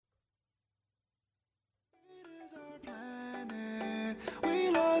We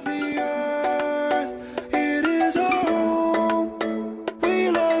love the earth, it is our home. We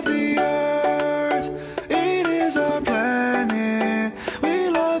love the earth, it is our planet. We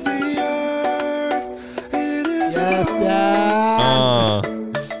love the earth, it is Yes, Dad.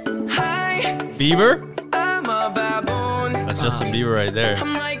 Hi, Bieber? I'm a baboon. That's Justin Bieber right there.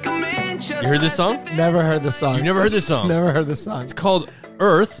 I'm like a man just You heard this song? Never heard the song. You've never heard this song? Never heard the song. It's called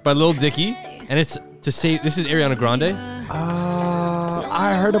Earth by Lil Dicky, and it's to say this is Ariana Grande.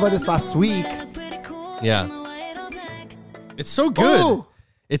 I heard about this last week. Yeah. It's so good. Oh.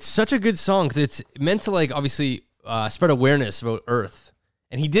 It's such a good song because it's meant to like obviously spread awareness about Earth,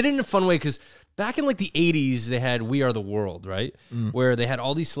 and he did it in a fun way because back in like the 80s they had We Are the World, right? Where they had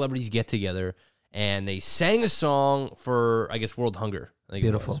all these celebrities get together and they sang a song for, I guess, world hunger, I think it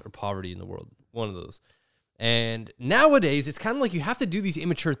Beautiful. was, or poverty in the world, one of those. And nowadays it's kind of like you have to do these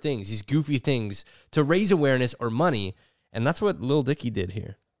immature things, these goofy things to raise awareness or money, and that's what Lil Dicky did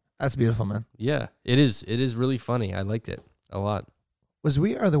here. That's beautiful, man. Yeah, it is. It is really funny. I liked it a lot. Was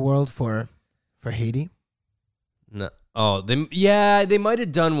We Are the World for Haiti? No. Oh, they might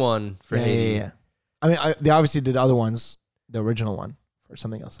have done one for Haiti. Yeah. I mean, they obviously did other ones, the original one, for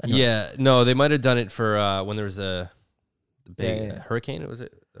something else. Anyways. Yeah, no, they might have done it for when there was the big Yeah. hurricane. Was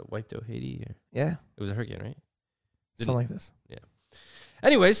it that wiped out Haiti? Or? Yeah, It was a hurricane, right? something like this.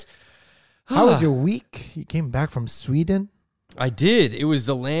 Anyways, How was your week? You came back from Sweden? I did. It was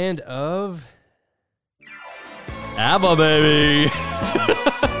the land of ABBA, baby.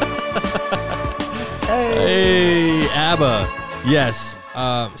 Hey, ABBA. Yes,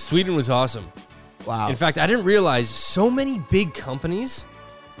 Sweden was awesome. Wow. In fact, I didn't realize so many big companies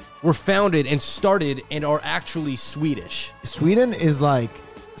were founded and started and are actually Swedish. Sweden is like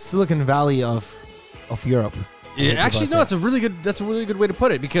Silicon Valley of Europe. Yeah, actually, no, that's a really good way to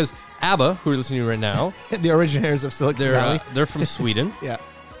put it because ABBA, who are listening to right now, The originators of Silicon Valley. they're from Sweden. Yeah.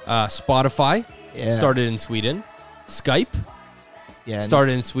 Spotify Yeah. started in Sweden. Skype Yeah.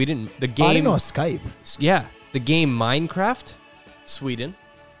 started in Sweden. The Oh, I didn't game, know Skype. yeah, the game Minecraft, Sweden.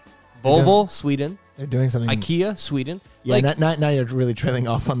 Volvo, Sweden. They're doing something. IKEA, Sweden. Yeah, like now you're really trailing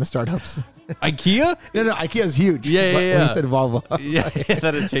off on the startups. IKEA. no, IKEA's huge. Yeah, When yeah. you said Volvo, I was Yeah, like, that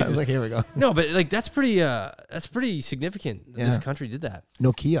had I changed. was like, here we go. No, but like that's pretty significant. That This Yeah. country did that.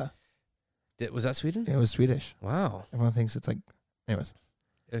 Nokia. Was that Sweden? It was Swedish. Wow, Everyone thinks it's like, anyways.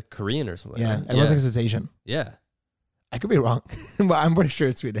 Korean or something. Yeah, right? everyone thinks it's Asian. Yeah. I could be wrong, but I'm pretty sure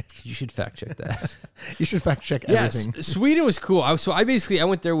it's Swedish. You should fact check that. You should fact check Yes, everything. Sweden was cool. I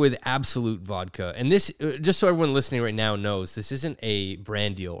went there with Absolute Vodka, and this just so everyone listening right now knows, this isn't a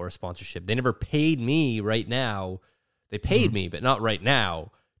brand deal or a sponsorship. They never paid me right now. They paid me, but not right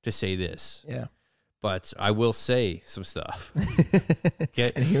now to say this. Yeah. But I will say some stuff.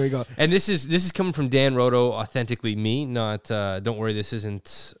 Okay. And here we go. And this is coming from Dan Roto, authentically me. Not don't worry, this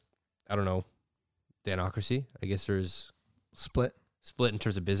isn't, I don't know, Danocracy. I guess there's Split. split in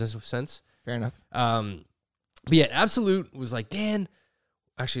terms of business sense. Fair enough. But yeah, Absolute was like, Dan.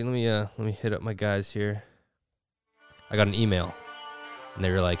 Actually, let me hit up my guys here. I got an email, and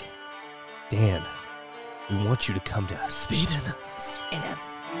they were like, Dan, we want you to come to Sweden. Sweden.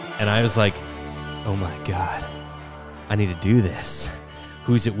 And I was like, oh my god, I need to do this.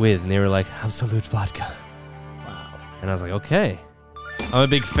 Who's it with? And they were like, Absolute Vodka. Wow. And I was like, okay. I'm a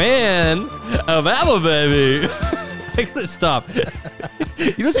big fan of ABBA, baby. I gotta stop. You know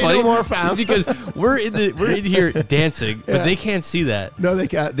what's Say funny? no more, fam. Because we're in here dancing, but Yeah. they can't see that. No, they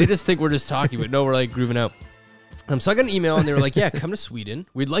can't. They just think we're just talking, but no, we're like grooving out. So I got an email, and they were like, yeah, come to Sweden.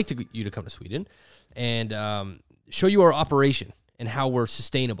 We'd like you to come to Sweden and show you our operation and how we're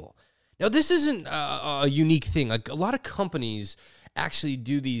sustainable. Now, this isn't a unique thing. Like a lot of companies actually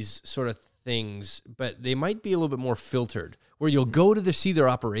do these sort of things, but they might be a little bit more filtered, where you'll go to see their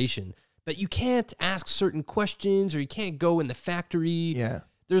operation, but you can't ask certain questions or you can't go in the factory. Yeah.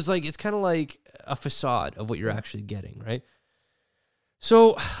 There's like, it's kind of like a facade of what you're actually getting, right?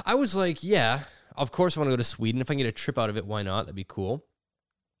 So I was like, yeah, of course I want to go to Sweden. If I can get a trip out of it, why not? That'd be cool.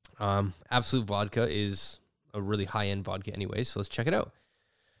 Absolute Vodka is a really high-end vodka anyway, so let's check it out.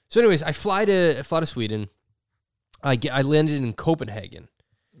 So anyways, I fly to Sweden. I landed in Copenhagen,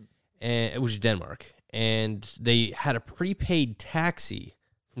 which is Denmark, and they had a prepaid taxi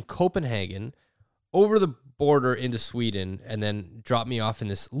from Copenhagen over the border into Sweden and then dropped me off in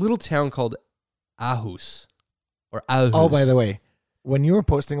this little town called Aarhus. Or Aarhus. Oh, by the way, when you were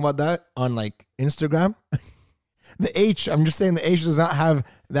posting about that on like Instagram, the H, I'm just saying the H does not have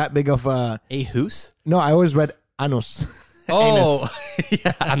that big of a... Aarhus? No, I always read anus. Oh,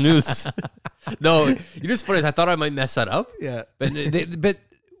 yeah, Anus. No, you know what's funny is I thought I might mess that up. Yeah. But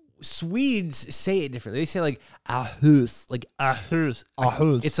Swedes say it differently. They say like a hus, like a hus.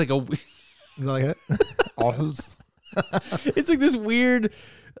 Ahus. It's like a. Is that like it? Ahus. It's like this weird,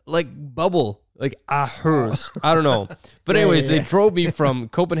 like bubble, like Aarhus. I don't know, but anyways, they drove me from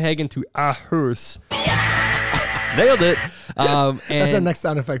Copenhagen to Aarhus. Nailed it. That's our next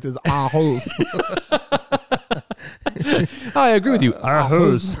sound effect is Ahus. I agree with you.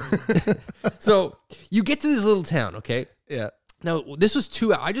 Aarhus. So you get to this little town, okay? Yeah. Now this was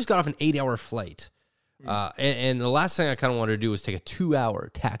 2 hours. I just got off an 8-hour flight, and the last thing I kind of wanted to do was take a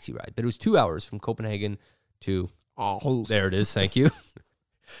 2-hour taxi ride, but it was 2 hours from Copenhagen to. Ahus. There it is. Thank you.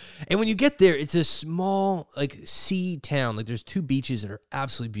 And when you get there, it's a small like sea town. Like there's 2 beaches that are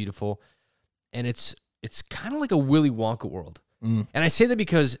absolutely beautiful, and it's kind of like a Willy Wonka world. And I say that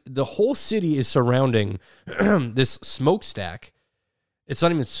because the whole city is surrounding this smokestack. It's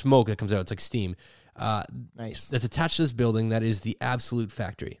not even smoke that comes out; it's like steam. Nice. That's attached to this building that is the absolute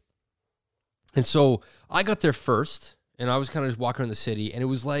factory. And so I got there first, and I was kind of just walking around the city, and it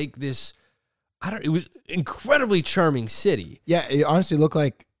was like this. It was incredibly charming city. Yeah, it honestly looked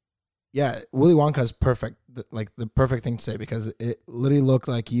like, Willy Wonka is perfect. Like the perfect thing to say because it literally looked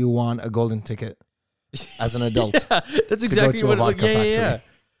like you won a golden ticket as an adult. Yeah, that's exactly to what a it looked. vodka Yeah.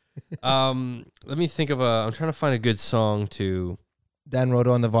 factory. Let me think of I'm trying to find a good song to Dan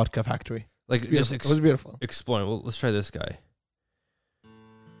Rodo and the Vodka Factory. like just It was beautiful. explore. Well, let's try this guy.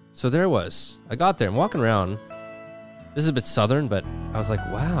 So there it was. I got there. I'm walking around. This is a bit southern, but I was like,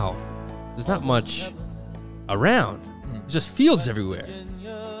 wow, there's not much around. There's just fields everywhere.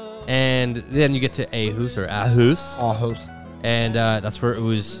 And then you get to Aarhus or Aarhus. Ahus. And that's where it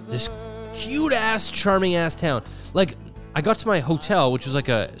was this cute ass, charming ass town. Like, I got to my hotel, which was like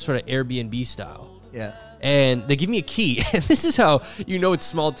a sort of Airbnb style. Yeah. And they give me a key. And this is how you know it's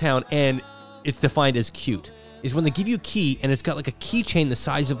small town and it's defined as cute. Is when they give you a key and it's got like a keychain the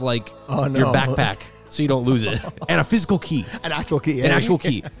size of like Oh, no. your backpack so you don't lose it. And a physical key. An actual key. An actual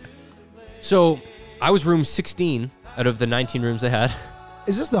key. So I was room 16 out of the 19 rooms I had.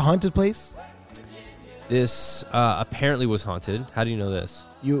 Is this the haunted place? This apparently was haunted. How do you know this?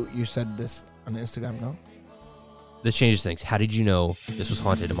 You said this on Instagram, no? This changes things. How did you know this was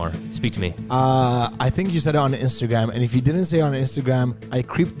haunted, Amar? Speak to me. I think you said it on Instagram, and if you didn't say it on Instagram, I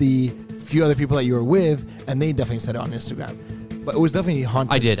creeped the few other people that you were with, and they definitely said it on Instagram. But it was definitely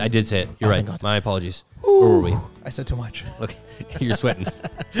haunted. I did say it. You're Oh, right. thank God. My apologies. Where were we? I said too much. Look, you're sweating.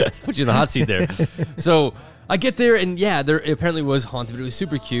 Put you in the hot seat there. So I get there, and yeah, there apparently was haunted, but it was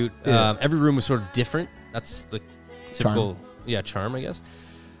super cute. Yeah. Every room was sort of different. That's the typical, charm, I guess.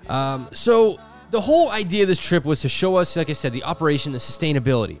 So the whole idea of this trip was to show us, like I said, the operation, the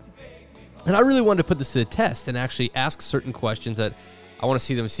sustainability. And I really wanted to put this to the test and actually ask certain questions that I want to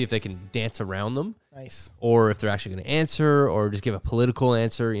see them, see if they can dance around them. Nice. Or if they're actually going to answer, or just give a political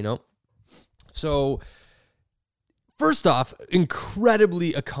answer, you know? So, first off,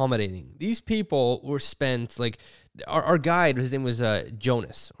 incredibly accommodating. These people were spent, like, our guide, his name was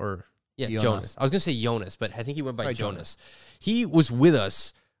Jonas, or, Jonas. I was going to say Jonas, but I think he went by Jonas. He was with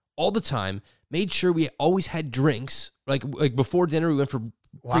us all the time, made sure we always had drinks. Like before dinner, we went for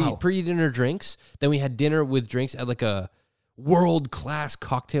pre-dinner drinks. Then we had dinner with drinks at, like, a world-class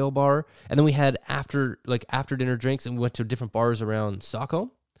cocktail bar, and then we had after dinner drinks, and we went to different bars around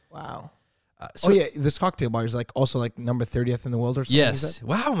Stockholm. Wow. So, this cocktail bar is like also like number 30th in the world or something. yes.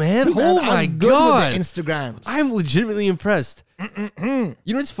 Wow, man. See, man, Oh my I'm good God. with the Instagrams. I'm legitimately impressed. You know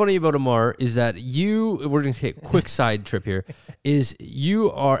what's funny about Amar is that we're going to take a quick side trip here, is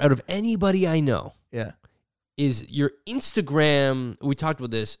you are, out of anybody I know, is your Instagram, we talked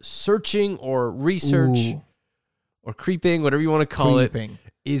about this, searching or research Ooh. or creeping, whatever you want to call Creeping.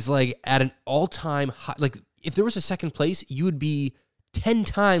 it, is like at an all-time high. Like, if there was a second place, you would be 10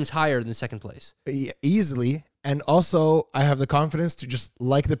 times higher than second place. Easily. And also, I have the confidence to just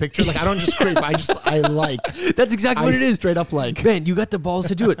like the picture. Like, I don't just creep. I like. That's exactly what it is. Straight up like. Man, you got the balls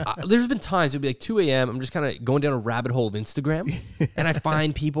to do it. There's been times it'd be like 2 a.m. I'm just kind of going down a rabbit hole of Instagram, and I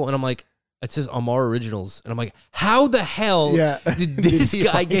find people, and I'm like, it says Amar Originals, and I'm like, how the hell did this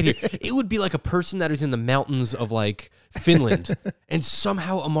guy get here? It would be like a person that is in the mountains of like Finland, and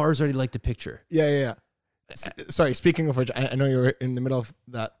somehow Amar's already liked the picture. Yeah. Sorry, speaking of which, I know you were in the middle of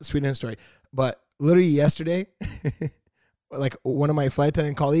that Sweden story, but literally yesterday, like one of my flight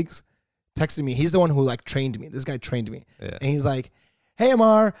attendant colleagues texted me. He's the one who like trained me. This guy trained me. Yeah. And he's like, hey,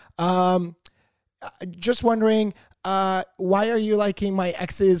 Amar, just wondering, why are you liking my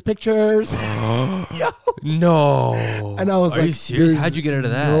ex's pictures? Yo. No. And I was like, are you serious? "There's How'd you get out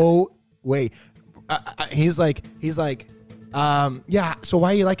of that? No way. He's like, yeah, so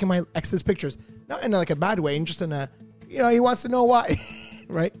why are you liking my ex's pictures? Not in like a bad way, and just in a, he wants to know why,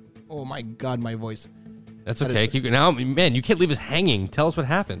 right? Oh my God, my voice. That's That okay. is- Keep, now, man, you can't leave us hanging. Tell us what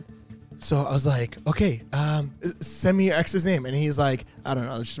happened. So I was like, okay, send me your ex's name. And he's like, I don't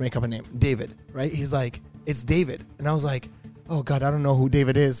know, let's just make up a name. David, right? He's like, it's David. And I was like, oh God, I don't know who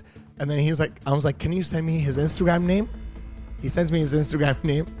David is. And then he's like, I was like, can you send me his Instagram name? He sends me his Instagram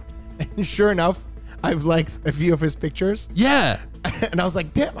name. And sure enough, I've liked a few of his pictures. Yeah. And I was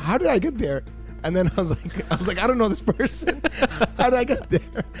like, damn, how did I get there? And then I was like, I don't know this person. How did I get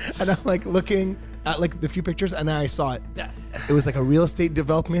there? And I'm like looking at like the few pictures, and then I saw it. It was like a real estate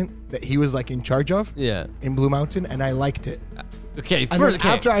development that he was like in charge of Yeah. in Blue Mountain, and I liked it. Okay. And First,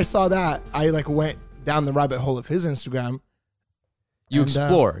 then after I saw that, I like went down the rabbit hole of his Instagram. you and,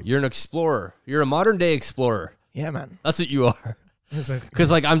 explore. You're an explorer. You're a modern day explorer. Yeah, man. That's what you are. It was like,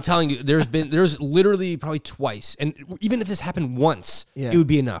 Because like I'm telling you, there's literally probably twice, and even if this happened once, Yeah. it would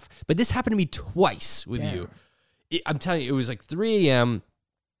be enough. But this happened to me twice with Damn. you. I'm telling you, it was like 3 a.m.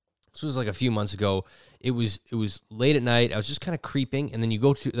 This was like a few months ago. It was late at night. I was just kind of creeping, and then you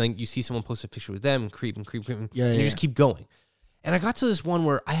go to like you see someone post a picture with them, and creep, Yeah, and yeah, you just keep going. And I got to this one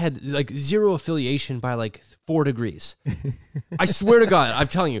where I had like zero affiliation by like 4 degrees. I swear to God, I'm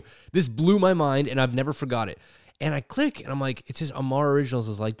telling you, this blew my mind, and I've never forgot it. And I click, and I'm like, it says Amar Originals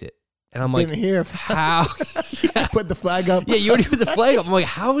has liked it. And I'm like, didn't hear. how? I put the flag up. Yeah, you already put the flag up. I'm like,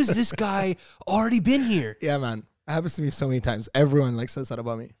 how has this guy already been here? Yeah, man. It happens to me so many times. Everyone like says that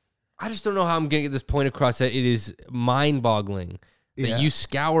about me. I just don't know how I'm going to get this point across that it is mind-boggling that Yeah. you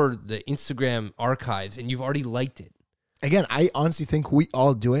scour the Instagram archives and you've already liked it. Again, I honestly think we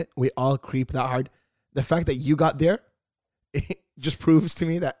all do it. We all creep that hard. The fact that you got there, it just proves to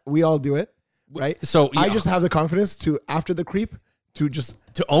me that we all do it, right? So I yeah, just have the confidence to, after the creep, to just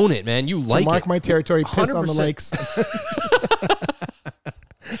to own it, man. You like to mark it. my territory, piss on the 100%. lakes.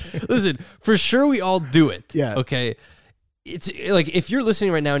 Listen, for sure we all do it. Yeah. Okay. It's like if you're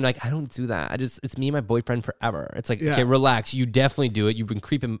listening right now and like, I don't do that. It's me and my boyfriend forever. It's like, Yeah. okay, relax. You definitely do it. You've been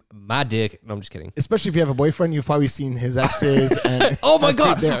creeping my dick. No, I'm just kidding. Especially if you have a boyfriend, you've probably seen his exes. And Oh my have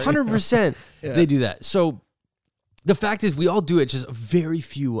God, creeped there. 100%. Yeah. They do that. So the fact is we all do it. Just very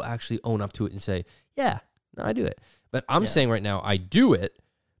few will actually own up to it and say, yeah, no, I do it. But I'm saying right now, I do it,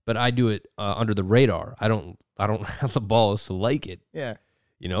 but I do it under the radar. I don't have the balls to like it, Yeah.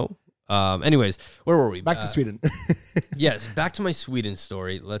 you know? Anyways, where were we? Back to Sweden. Yes, back to my Sweden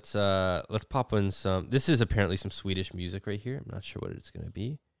story. Let's pop in some. This is apparently some Swedish music right here. I'm not sure what it's gonna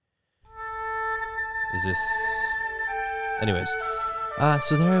be. Is this? Anyways,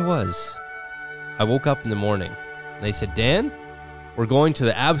 so there I was. I woke up in the morning, and they said, "Dan, we're going to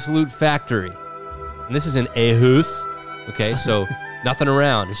the Absolute Factory," and this is in Aarhus. Okay, so nothing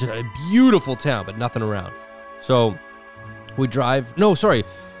around. It's just a beautiful town, but nothing around. So we drive. No, sorry.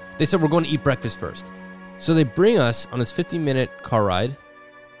 They said we're going to eat breakfast first. So they bring us on this 50-minute car ride,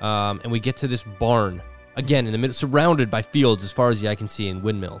 and we get to this barn, again, in the middle, surrounded by fields as far as the eye can see and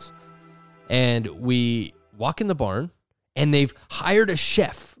windmills. And we walk in the barn, and they've hired a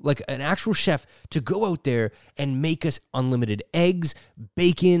chef, like an actual chef, to go out there and make us unlimited eggs,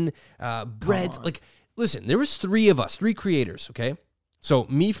 bacon, breads. Like, listen, there was 3 of us, 3 creators, okay? So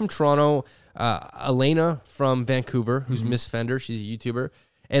me from Toronto, Elena from Vancouver, who's Miss Fender, she's a YouTuber,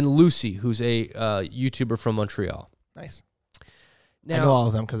 and Lucy, who's a YouTuber from Montreal. Nice. Now, I know all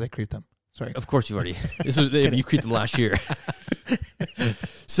of them because I creeped them. Sorry. of course, you've already. You creeped them last year.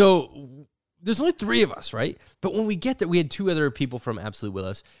 So there's only 3 of us, right? But when we get there, we had 2 other people from Absolute with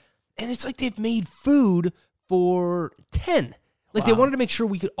us, and it's like they've made food for 10. Like they Wow. wanted to make sure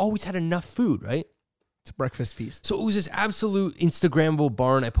we could always had enough food, right? It's a breakfast feast. So it was this absolute Instagrammable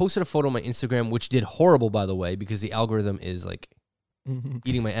barn. I posted a photo on my Instagram, which did horrible, by the way, because the algorithm is like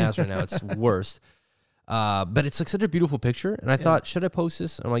eating my ass right now. It's worst. But it's like such a beautiful picture. And I thought, should I post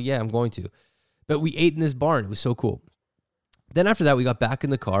this? I'm like, yeah, I'm going to. But we ate in this barn. It was so cool. Then after that, we got back in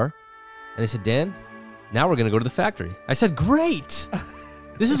the car. And I said, Dan, now we're going to go to the factory. I said, great.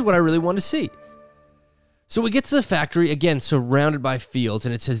 This is what I really want to see. So we get to the factory, again, surrounded by fields.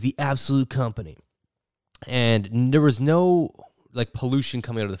 And it says the Absolute Company. And there was no like pollution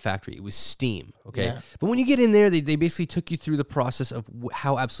coming out of the factory. It was steam, okay? Yeah. But when you get in there, they basically took you through the process of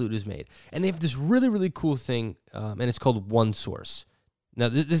how Absolute is made. And they have this really, really cool thing, and it's called One Source. Now,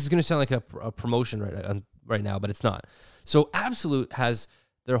 this is going to sound like a promotion right now, but it's not. So Absolute has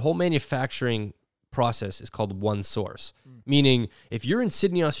their whole manufacturing process is called One Source, meaning if you're in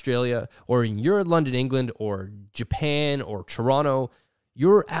Sydney, Australia, or you're in London, England, or Japan, or Toronto,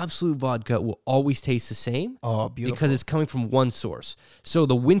 your Absolute vodka will always taste the same. Oh, beautiful. Because it's coming from one source. So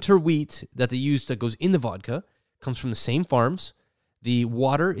the winter wheat that they use that goes in the vodka comes from the same farms. The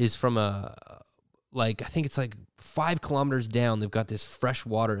water is from like I think it's like 5 kilometers down. They've got this fresh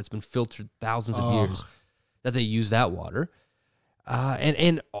water that's been filtered thousands of years. That they use that water,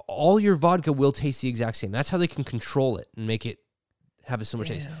 and all your vodka will taste the exact same. That's how they can control it and make it have a similar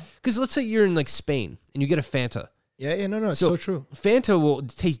taste. Because let's say you're in like Spain and you get a Fanta. Yeah, no, it's so true. Fanta will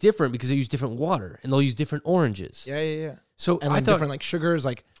taste different because they use different water and they'll use different oranges. Yeah. So And I like thought, different like sugars.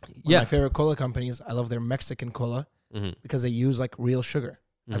 Like one of my favorite cola companies, I love their Mexican cola because they use like real sugar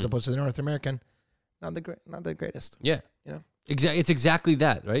as opposed to the North American. Not the greatest. yeah, You know? It's exactly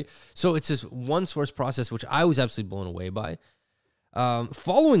that, right? So it's this one source process, which I was absolutely blown away by.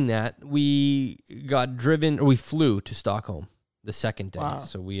 Following that, we flew to Stockholm the second day. Wow.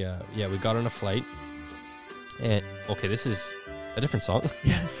 So we got on a flight. And okay, this is a different song.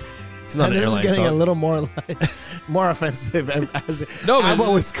 Yeah. It's not And an this is airline getting song. a little more like more offensive. No, man. ABBA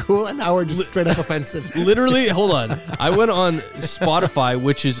was cool, and now we're just straight up offensive. Literally, hold on. I went on Spotify,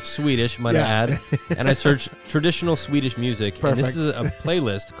 which is Swedish, might I add, and I searched traditional Swedish music. And this is a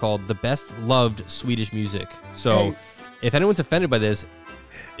playlist called The Best Loved Swedish Music. So if anyone's offended by this,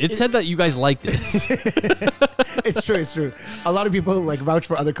 it said that you guys like this. It's true. A lot of people like vouch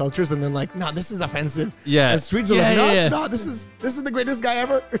for other cultures, and they're like, "No, this is offensive." Yeah. And Swedes are like, "No, it's not. This is the greatest guy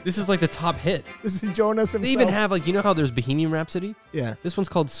ever. This is like the top hit. This is Jonas himself." They even have like, you know how there's Bohemian Rhapsody? Yeah. This one's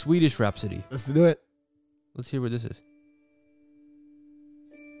called Swedish Rhapsody. Let's do it. Let's hear what this is.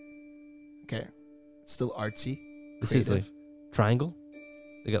 Okay. Still artsy. This is like creative. triangle.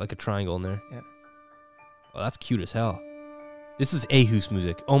 They got like a triangle in there. Yeah. Oh, that's cute as hell. This is Aarhus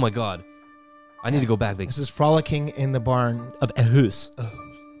music. Oh my god. I need to go back. This is frolicking in the barn. Of Aarhus.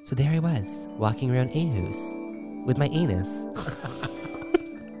 So there I was, walking around Aarhus with my anus.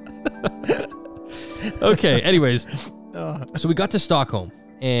 Okay, anyways. So we got to Stockholm,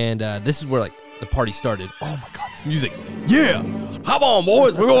 and this is where like the party started. Oh my god, this music. Yeah! Hop on,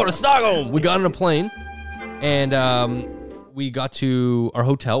 boys, we're going to Stockholm! We got on a plane, and we got to our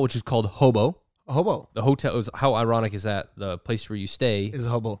hotel, which is called Hobo. A hobo. The hotel is, how ironic is that? The place where you stay Is a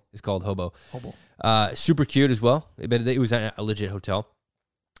hobo. is called Hobo. Hobo. Super cute as well. But it was a legit hotel.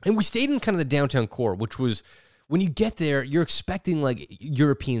 And we stayed in kind of the downtown core, which was, when you get there, you're expecting like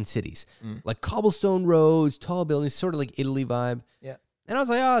European cities. Like cobblestone roads, tall buildings, sort of like Italy vibe. Yeah. And I was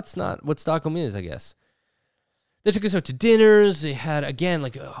like, oh, it's not what Stockholm is, I guess. They took us out to dinners. They had, again,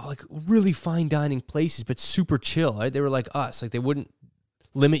 like really fine dining places, but super chill, right? They were like us. Like they wouldn't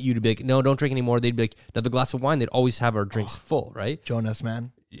limit you to be like, no, don't drink anymore. They'd be like, another glass of wine. They'd always have our drinks full, right? Jonas,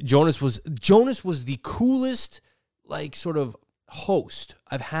 man. Jonas was the coolest, like, sort of host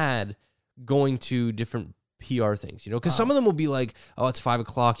I've had going to different PR things, you know? Because some of them will be like, oh, it's 5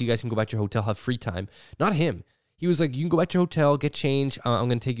 o'clock. You guys can go back to your hotel, have free time. Not him. He was like, you can go back to your hotel, get changed. I'm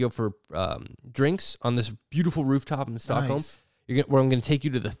going to take you out for drinks on this beautiful rooftop in Stockholm. Nice. Where I'm going to take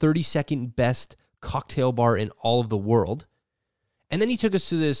you to the 32nd best cocktail bar in all of the world. And then he took us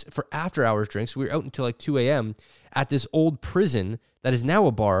to this for after hours drinks. We were out until like 2 a.m. at this old prison that is now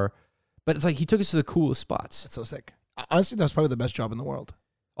a bar. But it's like he took us to the coolest spots. That's so sick. Honestly, that's probably the best job in the world.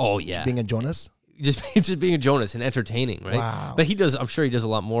 Oh, yeah. Just being a Jonas. Just being a Jonas and entertaining, right? Wow. But he does, I'm sure he does a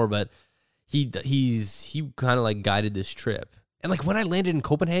lot more, but he kind of like guided this trip. And like when I landed in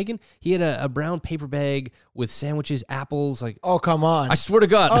Copenhagen, he had a brown paper bag with sandwiches, apples, like, Oh, come on. I swear to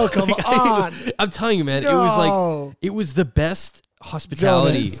God. Oh, come on. I'm telling you, man, No. it was the best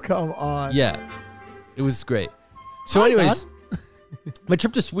hospitality. Jonas, come on. Yeah, it was great. So, anyways, my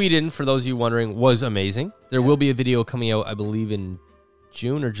trip to Sweden, for those of you wondering, was amazing. There will be a video coming out, I believe, in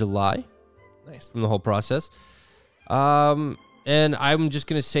June or July Nice. from the whole process. And I'm just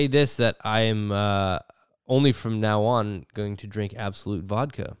gonna say this: that I am only from now on going to drink Absolute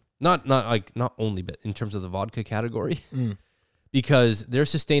vodka. Not only, but in terms of the vodka category, because their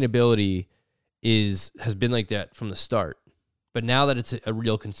sustainability has been like that from the start. But now that it's a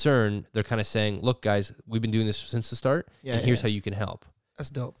real concern, they're kind of saying, "Look, guys, we've been doing this since the start, and here's how you can help." That's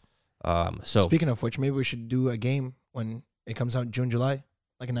dope. So Speaking of which, maybe we should do a game when it comes out June, July.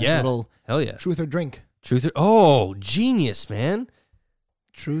 Like a nice Yeah. little hell yeah, truth or drink. oh, genius, man.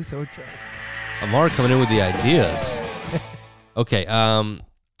 Truth or drink. Amar coming in with the ideas. Okay,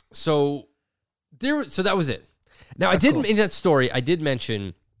 so that was it. Now That's I did cool. in that story, I did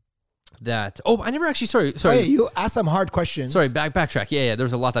mention that. Oh, I never actually. Sorry. Hey, you asked some hard questions. Sorry, backtrack. Yeah.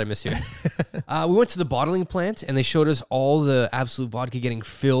 There's a lot that I missed here. We went to the bottling plant and they showed us all the Absolute vodka getting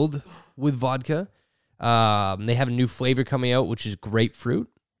filled with vodka. They have a new flavor coming out, which is grapefruit.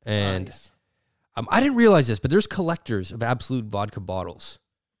 And Nice. I didn't realize this, but there's collectors of Absolute vodka bottles.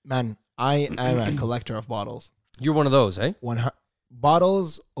 Man, I am a collector of bottles. You're one of those, eh?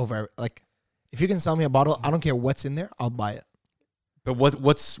 Bottles over, like, if you can sell me a bottle, I don't care what's in there, I'll buy it. But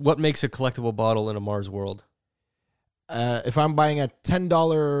what makes a collectible bottle in a Mars world? If I'm buying a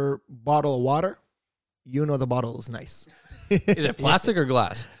 $10 bottle of water, you know the bottle is nice. Is it plastic or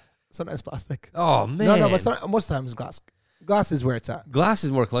glass? Sometimes plastic. Oh man, No, but most times glass. Glass is where it's at. Glass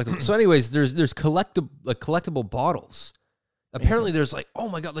is more collectible. So, anyways, there's collectible bottles. Apparently, there's like, oh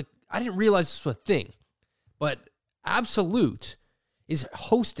my god, like I didn't realize this was a thing, but Absolute is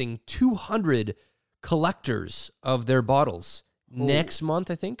hosting 200 collectors of their bottles next month,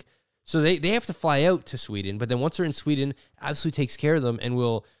 I think. So they have to fly out to Sweden, but then once they're in Sweden, Absolute takes care of them and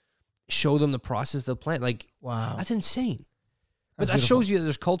will show them the process of the plant. Like, Wow. that's insane. But That's that shows you that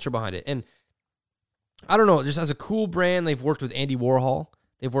there's culture behind it. And I don't know, just as a cool brand, they've worked with Andy Warhol.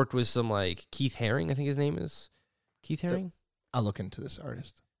 They've worked with some like Keith Haring, I think his name is. Keith Haring? I'll look into this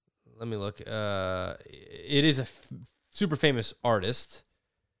artist. Let me look. It is a super famous artist.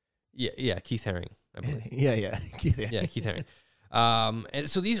 Yeah, Keith Haring, I believe. Yeah. Keith. Yeah, Keith Haring. And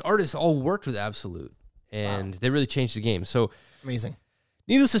so these artists all worked with Absolute, and they really changed the game. So Amazing.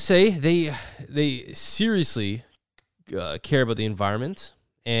 needless to say, they seriously care about the environment.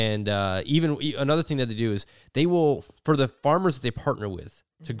 And even another thing that they do is they will, for the farmers that they partner with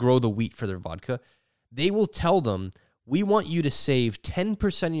to grow the wheat for their vodka, they will tell them, we want you to save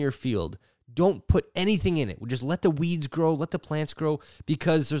 10% of your field. Don't put anything in it. We'll just let the weeds grow, let the plants grow,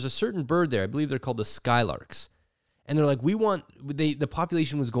 because there's a certain bird there. I believe they're called the skylarks. And they're like, the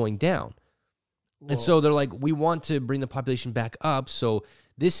population was going down. And so they're like, we want to bring the population back up. So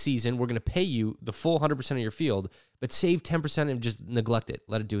this season, we're going to pay you the full 100% of your field, but save 10% and just neglect it.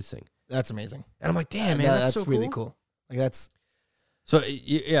 Let it do its thing. That's amazing. And I'm like, damn, man, That's so really cool. Like that's So,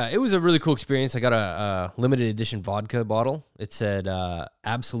 yeah, it was a really cool experience. I got a limited edition vodka bottle. It said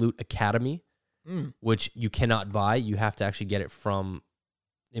Absolute Academy, which you cannot buy. You have to actually get it from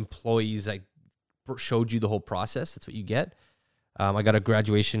employees that showed you the whole process. That's what you get. I got a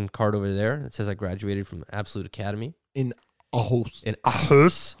graduation card over there that says I graduated from Absolute Academy. in a host. In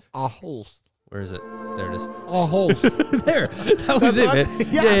Aarhus. A host. Where is it? There it is. A host. There. That was it, man.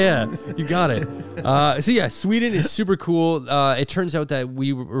 Yes. Yeah. You got it. So, yeah, Sweden is super cool. It turns out that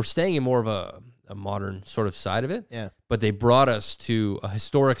we were staying in more of a modern sort of side of it. Yeah. But they brought us to a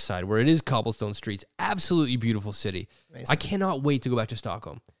historic side where it is cobblestone streets. Absolutely beautiful city. Amazing. I cannot wait to go back to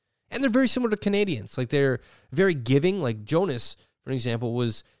Stockholm. And they're very similar to Canadians. Like, they're very giving. Like, Jonas, for example,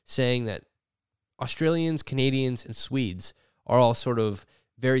 was saying that Australians, Canadians, and Swedes are all sort of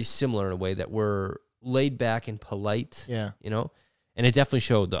very similar in a way that we're laid back and polite. Yeah. You know? And it definitely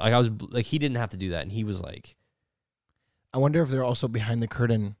showed. Like, I was like, he didn't have to do that. And he was like, I wonder if they're also behind the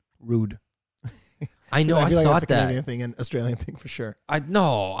curtain rude. I know, I feel like thought that's a that. Canadian thing and Australian thing for sure. I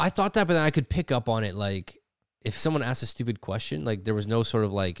thought that, but then I could pick up on it. Like, if someone asked a stupid question, like, there was no sort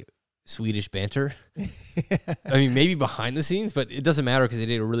of like Swedish banter. I mean, maybe behind the scenes, but it doesn't matter because they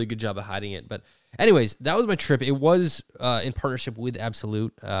did a really good job of hiding it. But anyways, that was my trip. It was in partnership with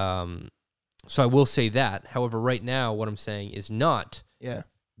Absolute. So I will say that. However, right now, what I'm saying is not Yeah.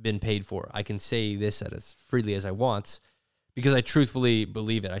 been paid for. I can say this as freely as I want because I truthfully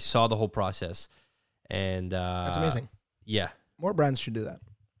believe it. I saw the whole process. And That's amazing. Yeah. More brands should do that.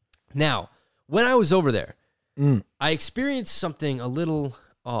 Now, when I was over there, I experienced something a little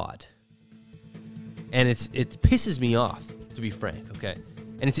odd. And it pisses me off, to be frank, okay?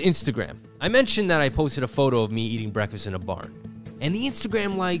 And it's Instagram. I mentioned that I posted a photo of me eating breakfast in a barn. And the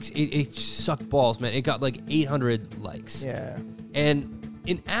Instagram likes, it sucked balls, man. It got like 800 likes. Yeah. And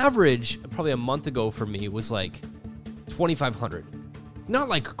in average, probably a month ago for me, was like 2,500. Not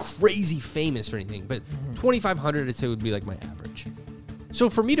like crazy famous or anything, but 2,500 I'd say would be like my average. So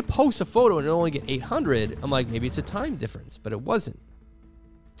for me to post a photo and only get 800, I'm like, maybe it's a time difference, but it wasn't.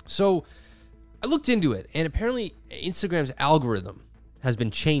 So I looked into it, and apparently Instagram's algorithm has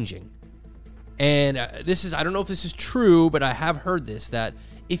been changing. And I don't know if this is true, but I have heard this, that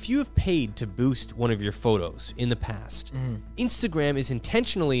if you have paid to boost one of your photos in the past, Instagram is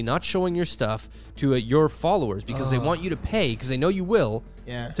intentionally not showing your stuff to your followers because they want you to pay, because they know you will,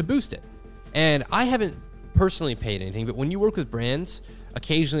 to boost it. And I haven't personally paid anything, but when you work with brands,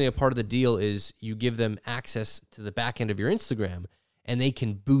 occasionally a part of the deal is you give them access to the back end of your Instagram, and they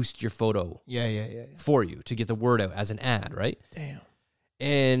can boost your photo Yeah. for you to get the word out as an ad, right? Damn.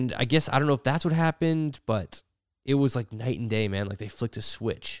 And I guess, I don't know if that's what happened, but it was like night and day, man. Like, they flicked a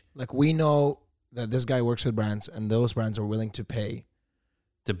switch Like, we know that this guy works with brands, and those brands are willing to pay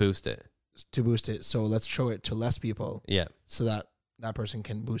to boost it. to boost it. So let's show it to less people Yeah. so that that person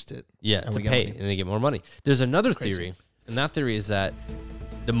can boost it. Yeah, And to we get pay, money. and they get more money. There's another Crazy. theory, and that theory is that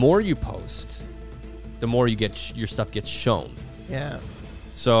the more you post, the more you get your stuff gets shown. Yeah.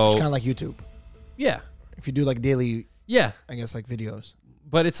 So It's kind of like YouTube. yeah, If you do like daily Yeah. I guess like videos.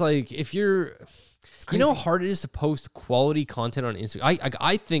 But it's like if you're, you know how crazy. hard it is to post quality content on Instagram.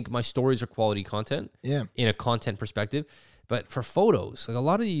 I think my stories are quality content Yeah. in a content perspective, but for photos, like a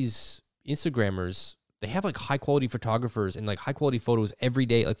lot of these Instagrammers, they have like high quality photographers and like high quality photos every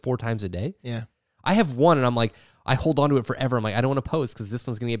day, like 4 times a day. Yeah. I have one, and I'm like, I hold on to it forever. I'm like, I don't want to post because this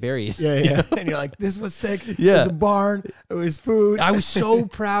one's gonna get buried. Yeah, yeah. And you're like, this was sick. Yeah. It was a barn. It was food. I was so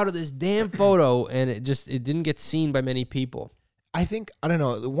proud of this damn photo, and it didn't get seen by many people. I think, I don't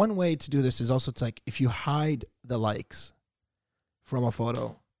know, the one way to do this is also to like, if you hide the likes from a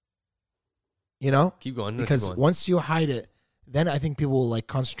photo, you know? Keep going. No, Because keep going. once you hide it, then I think people will like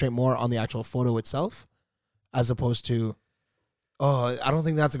concentrate more on the actual photo itself as opposed to, oh, I don't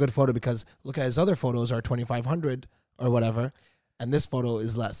think that's a good photo because look at his other photos are 2,500 or whatever, and this photo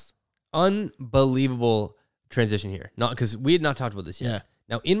is less. Unbelievable transition here. Not because we had not talked about this yet. Yeah.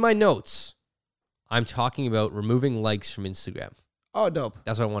 Now, in my notes, I'm talking about removing likes from Instagram. Oh, dope.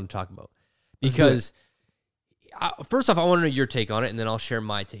 That's what I want to talk about. Let's do Because first off, I want to know your take on it, and then I'll share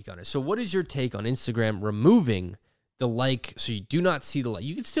my take on it. So what is your take on Instagram removing the like so you do not see the like?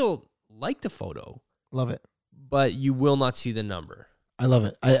 You can still like the photo, Love it. but you will not see the number. I love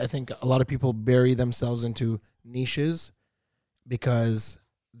it. I think a lot of people bury themselves into niches because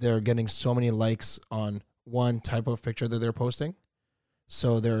they're getting so many likes on one type of picture that they're posting.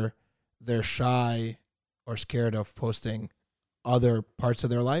 So they're shy or scared of posting other parts of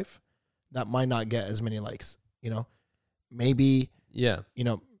their life that might not get as many likes. You know, maybe Yeah.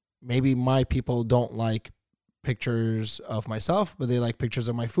 maybe my people don't like pictures of myself, but they like pictures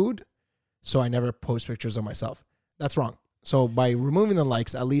of my food. So I never post pictures of myself. That's wrong. So by removing the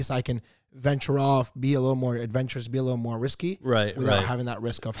likes, at least I can venture off, be a little more adventurous, be a little more risky Right. without Right. having that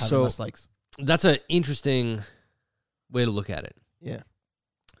risk of having So- less likes. That's an interesting way to look at it. Yeah.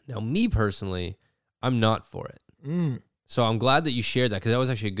 Now, me personally, I'm not for it. So I'm glad that you shared that because that was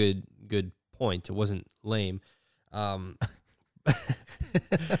actually a good point. It wasn't lame.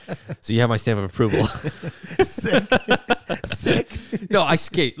 So you have my stamp of approval. Sick. Sick. No, I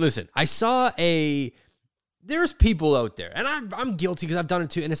skate. Listen, I saw there's people out there, and I'm guilty because I've done it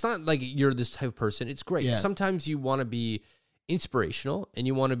too. And it's not like you're this type of person. It's great. Yeah. Sometimes you want to be inspirational and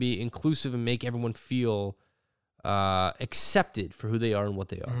you want to be inclusive and make everyone feel accepted for who they are and what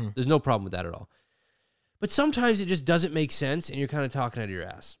they are. Mm-hmm. There's no problem with that at all. But sometimes it just doesn't make sense, and you're kind of talking out of your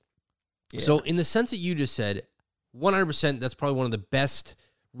ass. Yeah. So in the sense that you just said, 100%, that's probably one of the best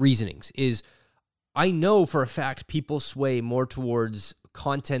reasonings is I know for a fact people sway more towards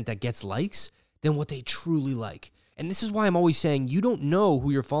content that gets likes than what they truly like. And this is why I'm always saying you don't know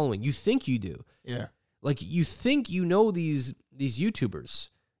who you're following. You think you do. Yeah. Like you think you know these YouTubers.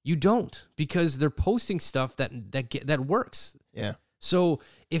 You don't because they're posting stuff that works. Yeah. So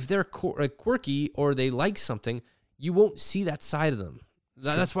if they're quirky or they like something, you won't see that side of them.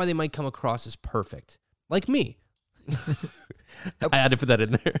 That's why they might come across as perfect, like me. I had to put that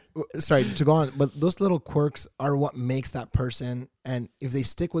in there. Sorry to go on, but those little quirks are what makes that person. And if they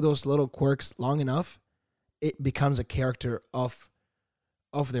stick with those little quirks long enough, it becomes a character of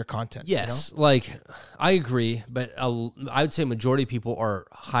their content. Yes, like I agree, but I would say majority of people are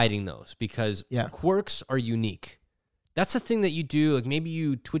hiding those because Yeah. quirks are unique. That's the thing that you do. Like maybe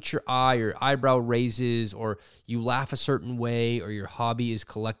you twitch your eye, or your eyebrow raises, or you laugh a certain way, or your hobby is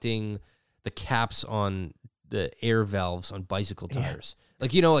collecting the caps on the air valves on bicycle tires.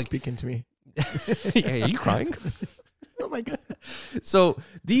 Like, you know, like, Speaking to me. yeah, are you crying? Oh my God. So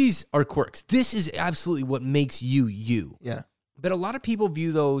these are quirks. This is absolutely what makes you you. Yeah. But a lot of people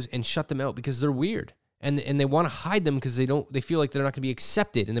view those and shut them out because they're weird. And they want to hide them because they feel like they're not going to be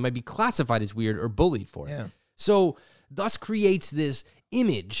accepted and they might be classified as weird or bullied for it. Yeah. So thus creates this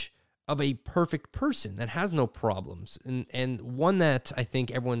image of a perfect person that has no problems and one that I think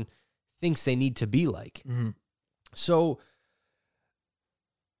everyone thinks they need to be like. Mm-hmm. So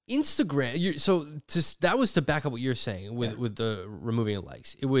Instagram, that was to back up what you're saying with the removing of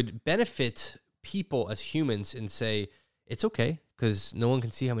likes. It would benefit people as humans and say, it's okay because no one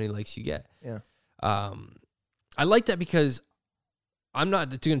can see how many likes you get. Yeah. I like that because I'm not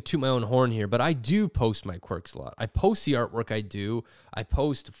going to toot my own horn here, but I do post my quirks a lot. I post the artwork I do. I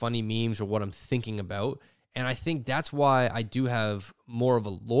post funny memes or what I'm thinking about. And I think that's why I do have more of a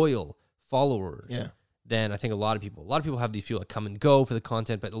loyal follower than I think a lot of people. A lot of people have these people that come and go for the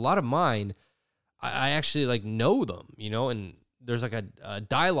content, but a lot of mine, I actually like know them, you know, and there's like a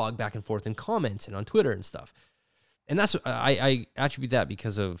dialogue back and forth in comments and on Twitter and stuff. And that's, I attribute that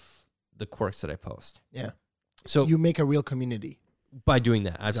because of the quirks that I post. Yeah. So You make a real community. by doing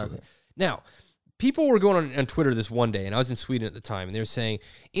that, absolutely. Exactly. Now, people were going on Twitter this one day, and I was in Sweden at the time, and they were saying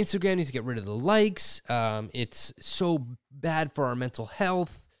Instagram needs to get rid of the likes. It's so bad for our mental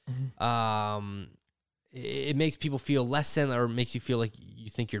health. It makes people feel less than, or makes you feel like you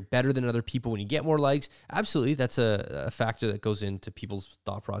think you're better than other people when you get more likes. Absolutely, that's a factor that goes into people's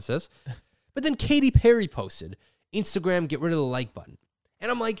thought process. But then Katy Perry posted, Instagram, get rid of the like button. And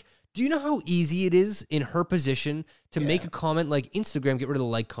I'm like, do you know how easy it is in her position to make a comment like Instagram, get rid of the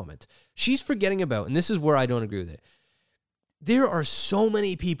like comment? She's forgetting about, and this is where I don't agree with it. There are so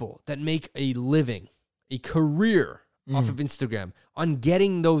many people that make a living, a career off of Instagram on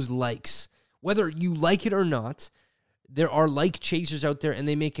getting those likes. Whether you like it or not, there are like chasers out there, and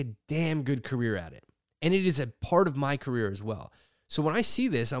they make a damn good career at it. And it is a part of my career as well. So when I see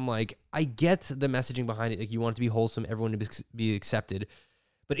this, I'm like, I get the messaging behind it. Like, you want it to be wholesome, everyone to be accepted.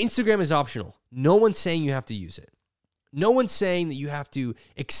 But Instagram is optional. No one's saying you have to use it. No one's saying that you have to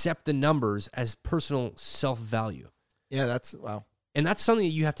accept the numbers as personal self-value. Yeah, that's, wow. And that's something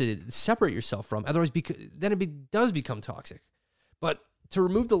that you have to separate yourself from. Otherwise, then it does become toxic. But to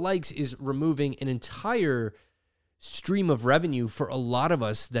remove the likes is removing an entire stream of revenue for a lot of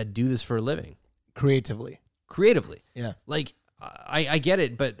us that do this for a living. Creatively. Yeah. Like, I get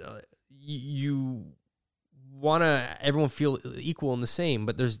it, but you want to everyone feel equal and the same,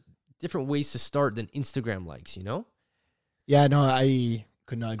 but there's different ways to start than Instagram likes, you know? Yeah, no, I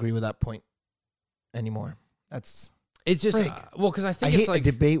could not agree with that point anymore. It's just, because I think I it's hate like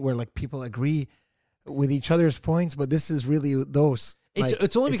a debate where like people agree with each other's points, but this is really those.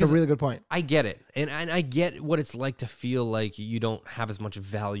 It's only because it's a really good point. I get it. And I get what it's like to feel like you don't have as much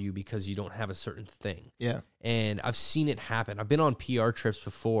value because you don't have a certain thing. Yeah. And I've seen it happen. I've been on PR trips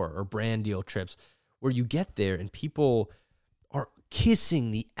before, or brand deal trips, where you get there and people are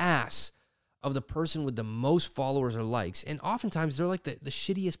kissing the ass of the person with the most followers or likes. And oftentimes they're like the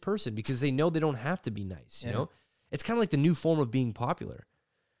shittiest person because they know they don't have to be nice, you know? It's kind of like the new form of being popular.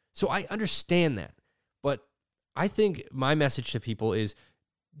 So I understand that. But I think my message to people is,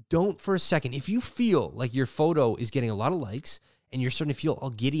 don't for a second, if you feel like your photo is getting a lot of likes and you're starting to feel all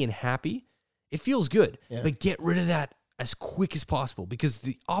giddy and happy, it feels good. Yeah. But get rid of that as quick as possible, because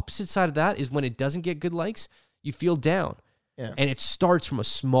the opposite side of that is when it doesn't get good likes, you feel down. Yeah. And it starts from a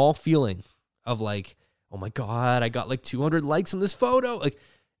small feeling of like, oh my God, I got like 200 likes on this photo. Like,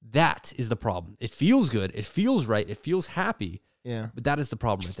 that is the problem. It feels good. It feels right. It feels happy. Yeah. But that is the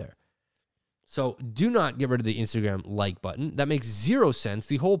problem right there. So do not get rid of the Instagram like button. That makes zero sense.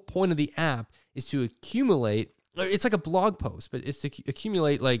 The whole point of the app is to accumulate, it's like a blog post, but it's to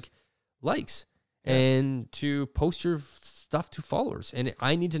accumulate like likes and to post your stuff to followers. And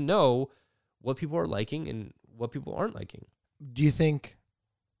I need to know what people are liking and what people aren't liking. Do you think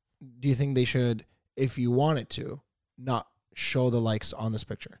they should, if you wanted to, not show the likes on this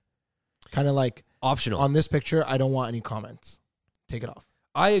picture? Kind of like Optional. on this picture, I don't want any comments. Take it off.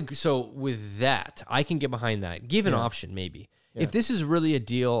 So with that, I can get behind that. Give an option, maybe. Yeah. If this is really a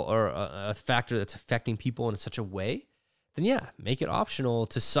deal or a factor that's affecting people in such a way, then yeah, make it optional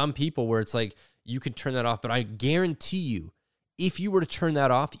to some people where it's like you could turn that off. But I guarantee you, if you were to turn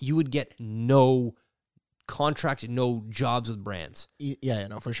that off, you would get no contracts, no jobs with brands. Yeah,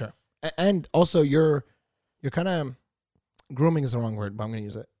 no, for sure. And also, you're kind of, grooming is the wrong word, but I'm going to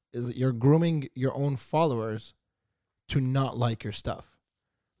use it. Is you're grooming your own followers to not like your stuff.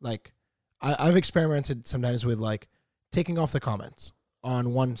 Like, I've experimented sometimes with like taking off the comments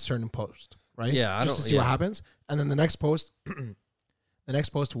on one certain post, right? Yeah, just to see what happens, and then the next post,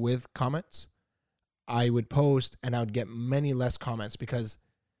 with comments, I would post and I would get many less comments, because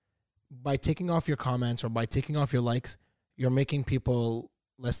by taking off your comments or by taking off your likes, you're making people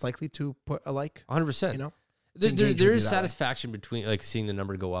less likely to put a like. 100%. You know, there is satisfaction between like seeing the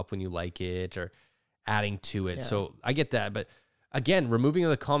number go up when you like it or adding to it. Yeah. So I get that, but again, removing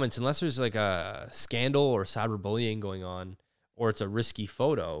the comments, unless there's like a scandal or cyberbullying going on, or it's a risky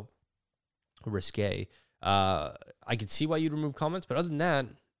photo, risque, I could see why you'd remove comments. But other than that,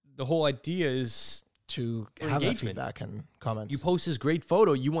 the whole idea is to for have that engagement. feedback and comments. You post this great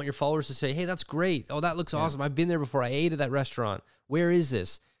photo. You want your followers to say, hey, that's great. Oh, that looks awesome. I've been there before. I ate at that restaurant. Where is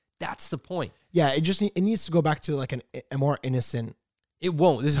this? That's the point. Yeah, it needs to go back to like a more innocent. It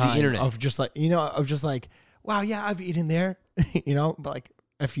won't. This is the time internet. of just like, wow, yeah, I've eaten there, but like,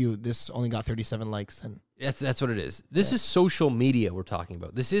 this only got 37 likes, and That's what it is. This is social media we're talking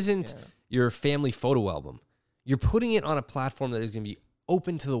about. This isn't your family photo album. You're putting it on a platform that is going to be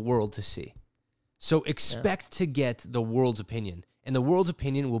open to the world to see. So expect to get the world's opinion. And the world's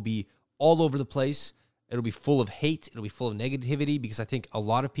opinion will be all over the place. It'll be full of hate. It'll be full of negativity, because I think a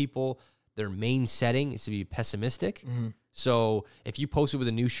lot of people, their main setting is to be pessimistic. Mm-hmm. So if you post it with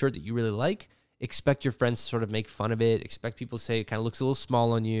a new shirt that you really like, expect your friends to sort of make fun of it, expect people to say it kind of looks a little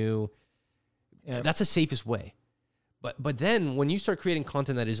small on you. Yeah. That's the safest way. But then when you start creating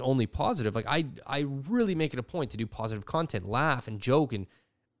content that is only positive, like I really make it a point to do positive content, laugh and joke and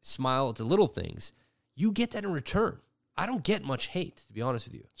smile at the little things. You get that in return. I don't get much hate, to be honest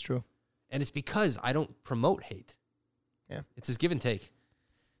with you. It's true. And it's because I don't promote hate. Yeah. It's this give and take.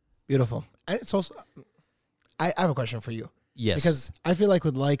 Beautiful. And it's also, I have a question for you. Yes. Because I feel like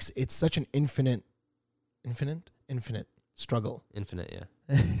with likes, it's such an infinite struggle Infinite,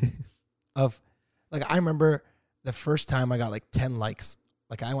 yeah. of, like, I remember the first time I got like 10 likes,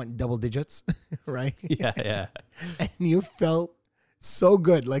 like I went double digits, right? Yeah. And you felt so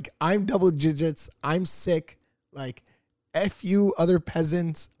good. Like, I'm double digits. I'm sick. Like, F you other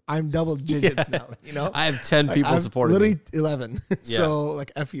peasants. I'm double digits now, you know? I have 10 Like, people I'm supporting literally me. 11. Yeah. So,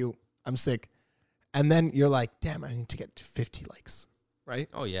 like, F you. I'm sick. And then you're like, damn, I need to get to 50 likes, right?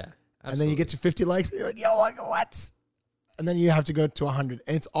 Oh, yeah. And then you get to 50 likes, and you're like, yo, what? And then you have to go to 100.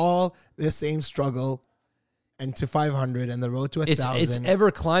 And it's all the same struggle, and to 500, and the road to 1,000. It's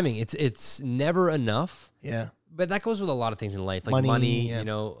ever climbing. It's never enough. Yeah. But that goes with a lot of things in life, like Money, money, yeah. you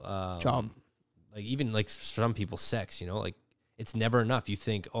know, Job. like even like for some people, sex. You know, like it's never enough. You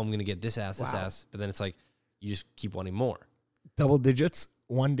think, oh, I'm gonna get this ass, but then it's like you just keep wanting more. Double digits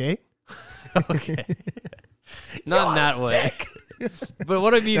one day. Okay, not in that way. But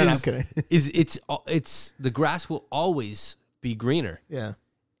what I mean No, I'm is, kidding. it's the grass will always be greener. Yeah.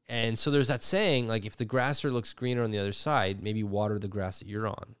 And so there's that saying, like, if the grass looks greener on the other side, maybe water the grass that you're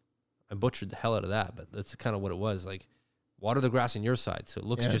on. I butchered the hell out of that, but that's kind of what it was. Like, water the grass on your side so it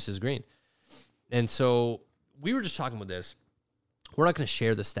looks just as green. And so we were just talking about this. We're not going to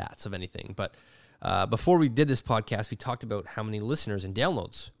share the stats of anything, but before we did this podcast, we talked about how many listeners and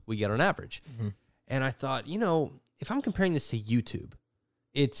downloads we get on average. Mm-hmm. And I thought, you know, if I'm comparing this to YouTube,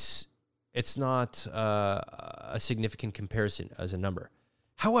 it's not a significant comparison as a number.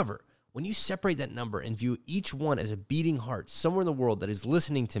 However, when you separate that number and view each one as a beating heart somewhere in the world that is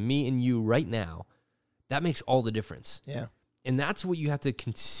listening to me and you right now, that makes all the difference. Yeah. And that's what you have to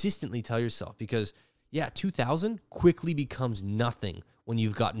consistently tell yourself because, 2,000 quickly becomes nothing when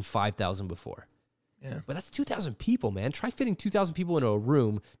you've gotten 5,000 before. Yeah. But that's 2,000 people, man. Try fitting 2,000 people into a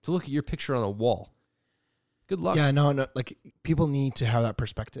room to look at your picture on a wall. Good luck. Yeah, no, like, people need to have that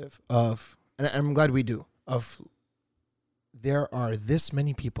perspective of, and I'm glad we do, of there are this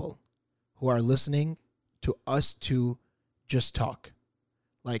many people who are listening to us to just talk.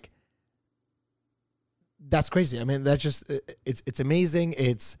 Like, that's crazy. I mean, that's just, it's amazing.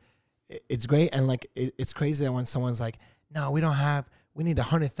 It's great. And like, it's crazy that when someone's like, no, we need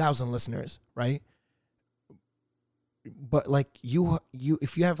 100,000 listeners, right? But like you,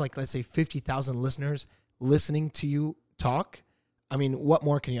 if you have like, let's say 50,000 listeners listening to you talk, I mean, what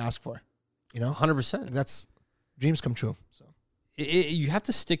more can you ask for? You know, 100%. That's dreams come true. So you have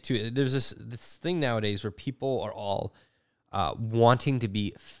to stick to it. There's this thing nowadays where people are all wanting to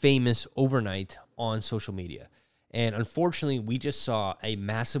be famous overnight on social media. And unfortunately, we just saw a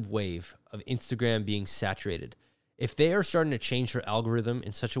massive wave of Instagram being saturated. If they are starting to change their algorithm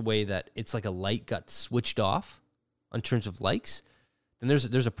in such a way that it's like a light got switched off in terms of likes, then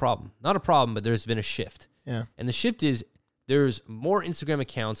there's a problem. Not a problem, but there's been a shift. yeah, And the shift is there's more Instagram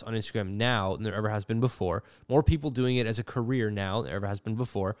accounts on Instagram now than there ever has been before. More people doing it as a career now than there ever has been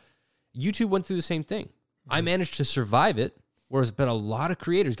before. YouTube went through the same thing. Mm-hmm. I managed to survive it, but a lot of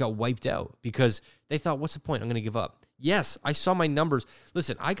creators got wiped out because they thought, what's the point? I'm going to give up. Yes, I saw my numbers.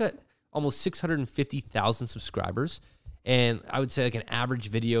 Listen, I got almost 650,000 subscribers, and I would say like an average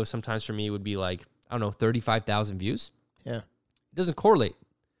video sometimes for me would be like, I don't know, 35,000 views. yeah, It doesn't correlate.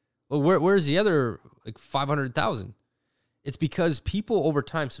 Well, where's the other like 500,000? It's because people over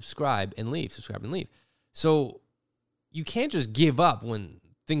time subscribe and leave. So you can't just give up when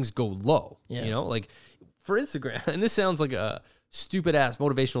things go low. Yeah. You know, like for Instagram, and this sounds like a stupid ass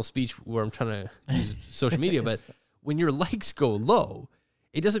motivational speech where I'm trying to use social media, but when your likes go low,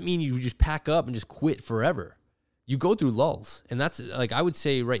 it doesn't mean you just pack up and just quit forever. You go through lulls, and that's like I would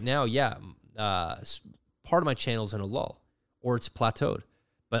say right now, part of my channel is in a lull or it's plateaued,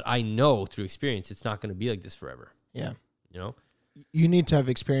 but I know through experience it's not going to be like this forever. yeah. You know, You need to have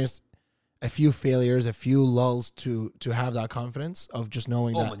experienced a few failures, a few lulls to have that confidence of just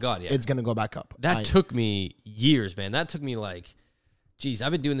knowing Oh that my God, yeah. it's going to go back up. that took me years, man. That took me like, geez,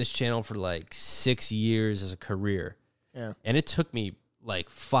 I've been doing this channel for like 6 years as a career. Yeah. And it took me like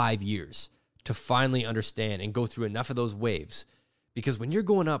 5 years to finally understand and go through enough of those waves. Because when you're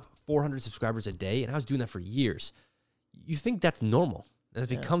going up 400 subscribers a day, and I was doing that for years, you think that's normal. And it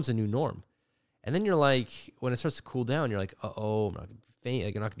becomes a new norm. And then you're like, when it starts to cool down, you're like, I'm not going to be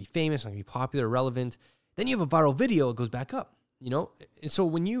like you're not gonna be famous, not gonna be popular, relevant. Then you have a viral video, it goes back up. You know, and so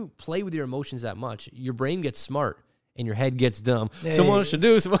when you play with your emotions that much, your brain gets smart and your head gets dumb. Hey. Someone should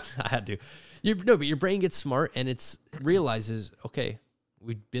do. I had to. But your brain gets smart and it realizes, okay,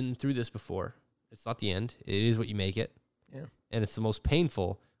 we've been through this before. It's not the end. It is what you make it. Yeah. And it's the most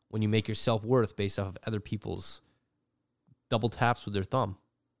painful when you make your self-worth based off of other people's double taps with their thumb.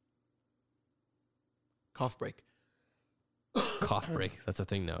 Cough break. Cough break. That's a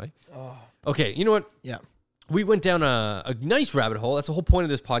thing now, eh? Oh. Okay, you know what? Yeah. We went down a nice rabbit hole. That's the whole point of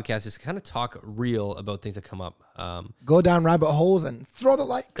this podcast, is to kind of talk real about things that come up. Go down rabbit holes and throw the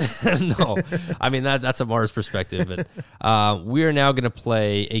likes. No, I mean, that's Amar's perspective. But we are now going to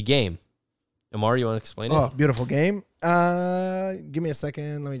play a game. Amar, you want to explain Oh, it? beautiful game. Give me a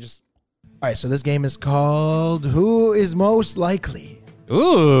second. Let me just. All right, so this game is called Who is Most Likely?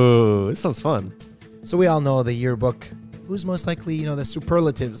 Ooh, this sounds fun. So we all know the yearbook. Who's most likely, you know, the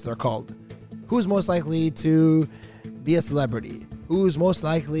superlatives they're called. Who's most likely to be a celebrity? Who's most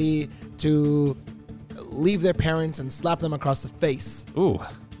likely to leave their parents and slap them across the face? Ooh,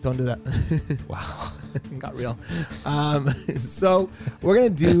 Don't do that. wow. Got real. So we're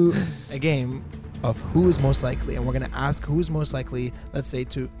going to do a game of who is most likely, and we're going to ask who's most likely, let's say,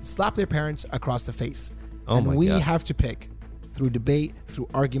 to slap their parents across the face. Oh and my we God. have to pick through debate, through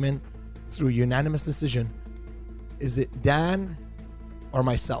argument, through unanimous decision. Is it Dan or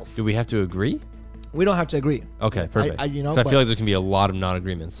myself? Do we have to agree? We don't have to agree. Okay, perfect. I- you know, 'Cause I but- feel like there's going to be a lot of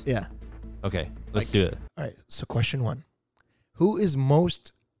non-agreements. Yeah. Okay, let's do it. All right. So question 1. Who is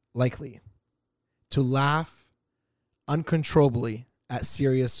most likely to laugh uncontrollably at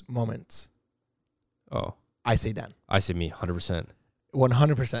serious moments? Oh, I say Dan. I say me, 100%.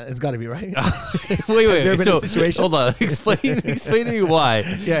 100%. It's got to be right. Wait. Has there been a situation? Hold on. Explain to me why.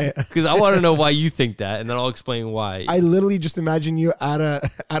 Yeah. Because I want to know why you think that, and then I'll explain why. I literally just imagine you at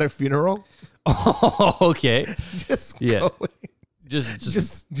a funeral, Oh, okay. just Yeah. going,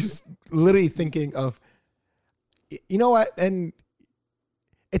 just literally thinking of, you know what? And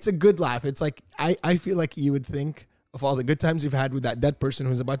it's a good laugh. It's like I feel like you would think of all the good times you've had with that dead person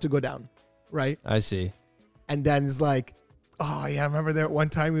who's about to go down, right? I see. And then it's like, oh yeah, I remember there one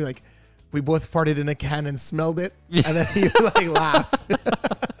time we both farted in a can and smelled it, and then you like laugh,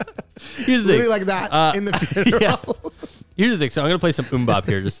 Here's the literally thing. like that in the funeral. Yeah. Here's the thing. So I'm going to play some bop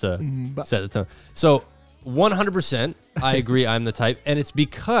here just to set the tone. So 100%, I agree I'm the type. And it's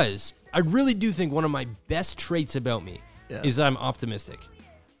because I really do think one of my best traits about me Yeah. is that I'm optimistic.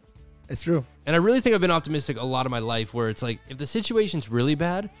 It's true. And I really think I've been optimistic a lot of my life, where it's like, if the situation's really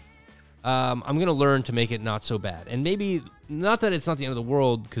bad, I'm going to learn to make it not so bad. And maybe, not that it's not the end of the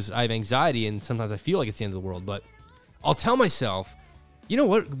world, because I have anxiety and sometimes I feel like it's the end of the world, but I'll tell myself, you know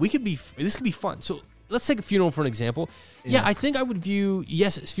what, this could be fun. So let's take a funeral for an example. Yeah, I think I would view,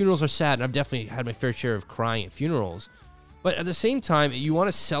 yes, funerals are sad, and I've definitely had my fair share of crying at funerals. But at the same time, you want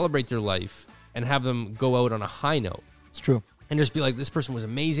to celebrate their life and have them go out on a high note. It's true. And just be like, this person was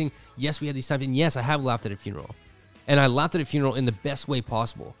amazing. Yes, we had these times. And yes, I have laughed at a funeral. And I laughed at a funeral in the best way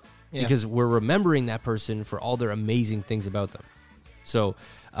possible. Yeah. Because we're remembering that person for all their amazing things about them. So,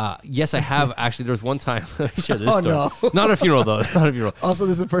 yes, I have. Actually, there was one time. Let me share this story. no. Not a funeral, though. Not a funeral. Also,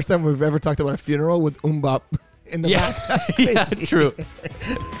 this is the first time we've ever talked about a funeral with Umbop in the Yeah, back. That's yeah, crazy. true.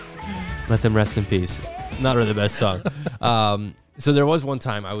 Let them rest in peace. Not really the best song. So there was one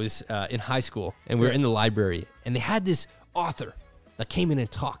time I was in high school, and we were in the library, and they had this author that came in and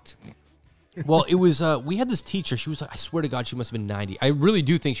talked. Well, it was we had this teacher. She was like, I swear to God, she must have been 90. I really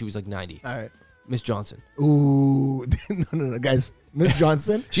do think she was like 90. All right. Miss Johnson. Ooh, no, guys. Miss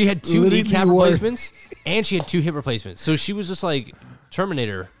Johnson. She had 2 literally kneecap wore- replacements, and she had 2 hip replacements. So she was just like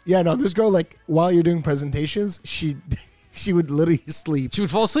Terminator. Yeah, no, this girl, like, while you're doing presentations, she would literally sleep. She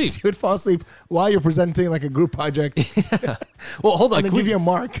would fall asleep. She would fall asleep while you're presenting like a group project, Well, hold on. and then Can give we, you a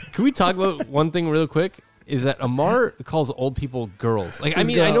mark. can we talk about one thing real quick? Is that Amar calls old people girls. Like, I This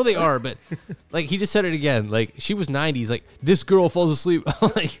mean, I girl. know they are, but like he just said it again. Like, she was 90. He's like, this girl falls asleep.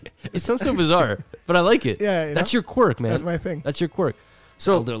 Like, it sounds so bizarre, but I like it. Yeah, you That's know? your quirk, man. That's my thing. That's your quirk.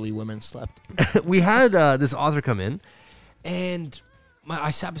 So Elderly women slept. we had this author come in, and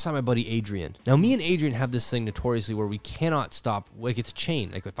I sat beside my buddy Adrian. Now, me and Adrian have this thing notoriously where we cannot stop. Like, it's a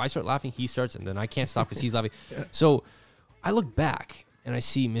chain. Like, if I start laughing, he starts, and then I can't stop because he's laughing. So I look back, and I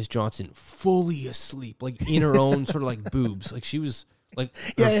see Miss Johnson fully asleep, like in her own sort of like boobs. Like, she was like,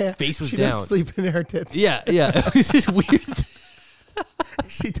 her face was she down. does sleep in her tits. Yeah. It was just weird.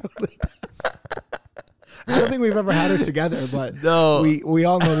 She totally does. I don't think we've ever had her together, but No. we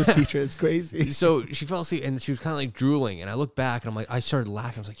all know this teacher. It's crazy. So she fell asleep, and she was kind of like drooling. And I looked back, and I started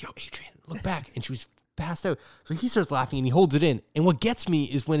laughing. I was like, yo, Adrian, look back. And she was passed out. So he starts laughing and he holds it in. And what gets me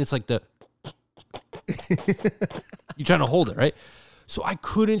is when it's like the you're trying to hold it, right? So I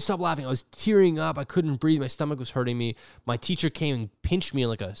couldn't stop laughing. I was tearing up. I couldn't breathe. My stomach was hurting me. My teacher came and pinched me in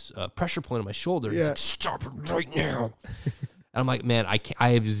like a pressure point on my shoulder. He's like, stop it right now. And I'm like, man, I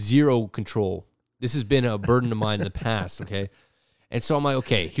have zero control. This has been a burden of mine in the past, okay? And so I'm like,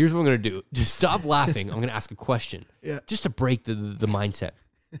 okay, here's what I'm going to do. Just stop laughing. I'm going to ask a question just to break the mindset.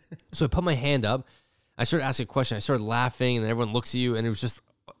 So I put my hand up. I started asking a question. I started laughing, and then everyone looks at you, and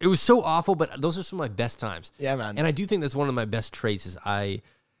it was so awful, but those are some of my best times. Yeah, man. And I do think that's one of my best traits is I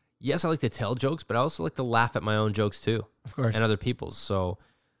like to tell jokes, but I also like to laugh at my own jokes too. Of course. And other people's. So,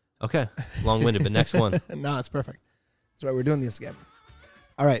 okay, long-winded, but next one. No, it's perfect. That's why we're doing this again.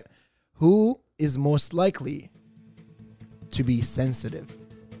 All right. Who is most likely to be sensitive?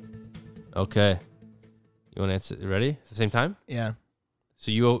 Okay. You want to answer? Ready? At the same time? Yeah.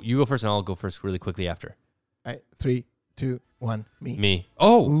 So you go first, and I'll go first really quickly after. All right. 3, 2, 1. Me.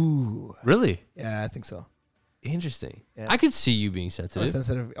 Oh, Ooh. really? Yeah, I think so. Interesting. Yeah. I could see you being I'm sensitive.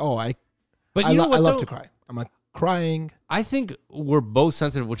 sensitive. Oh, But I you know what, love though? to cry. I'm a crying. I think we're both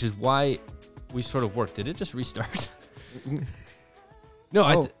sensitive, which is why we sort of work. Did it just restart?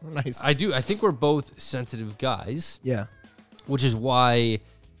 No, Nice. I do. I think we're both sensitive guys, Yeah. which is why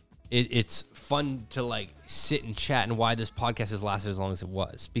it's fun to like sit and chat, and why this podcast has lasted as long as it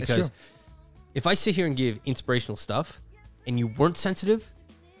was. Because true. if I sit here and give inspirational stuff, and you weren't sensitive,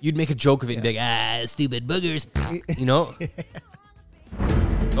 you'd make a joke of it and be like, stupid boogers, you know?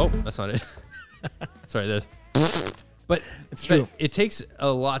 Oh, that's not it. Sorry, this. But It's true. It takes a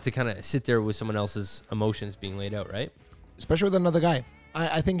lot to kind of sit there with someone else's emotions being laid out, right? Especially with another guy.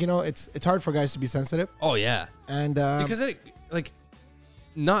 I think, it's hard for guys to be sensitive. Oh yeah, And because it, like,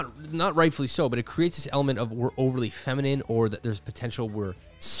 not rightfully so, but it creates this element of we're overly feminine, or that there's potential we're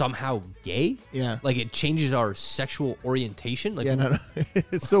somehow gay. Yeah. Like it changes our sexual orientation. Like no.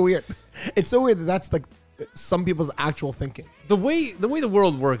 It's so weird. It's so weird that that's like some people's actual thinking. the way the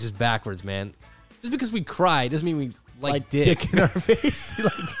world works is backwards, man. Just because we cry doesn't mean we like dick. in our face.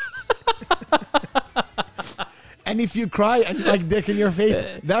 And if you cry and like dick in your face,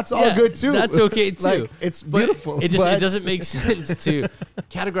 that's all Yeah, good too. That's okay too. Like, it's But beautiful. It but- doesn't make sense to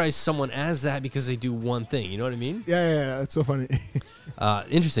categorize someone as that because they do one thing. You know what I mean? Yeah. It's so funny.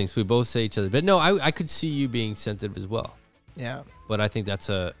 Interesting. So we both say each other, but no, I could see you being sensitive as well. Yeah. But I think that's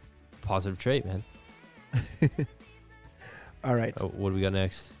a positive trait, man. All right. Oh, what do we got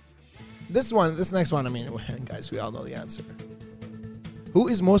next? This next one, I mean, guys, we all know the answer. Who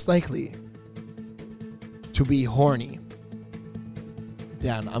is most likely to be horny?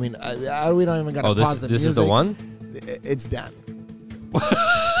 Dan. I mean, we don't even got to pause the this music. is the one? It's Dan.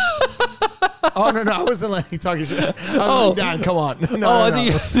 Oh, no, I wasn't like talking shit. I was like, Dan, come on. No, I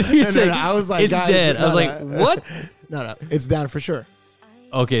no. think you said I was like, it's guys, dead. I was like, what? No, it's Dan for sure.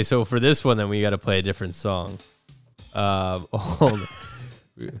 Okay, so for this one, then we got to play a different song. Hold on.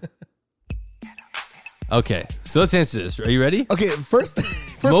 Okay, so let's answer this. Are you ready? Okay, first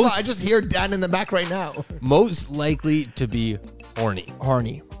of all, I just hear Dan in the back right now. Most likely to be horny.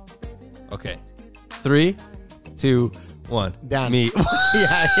 Horny. Okay. 3, 2, 1. Dan. Me.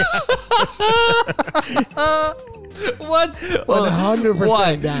 Yeah. What? 100%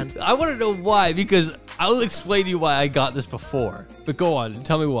 Why? Dan. I want to know why, because I will explain to you why I got this before. But go on,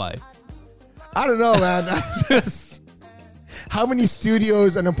 tell me why. I don't know, man. How many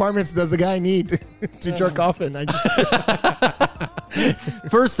studios and apartments does a guy need to jerk off in?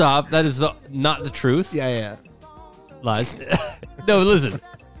 First off, that is not the truth. Yeah. Lies. No, listen.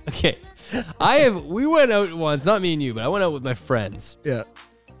 Okay. We went out once, not me and you, but I went out with my friends. Yeah.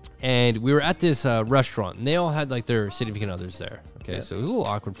 And we were at this restaurant, and they all had like their significant others there. Okay, so it was a little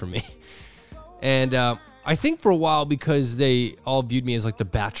awkward for me. And I think for a while, because they all viewed me as like the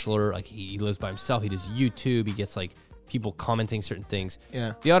bachelor, like he lives by himself, he does YouTube, he gets like people commenting certain things.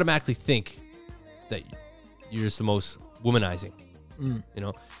 Yeah. They automatically think that you're just the most womanizing, you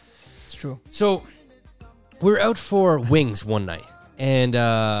know? It's true. So we were out for wings one night, and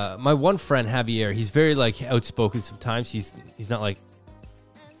my one friend Javier, he's very like outspoken sometimes. He's not like,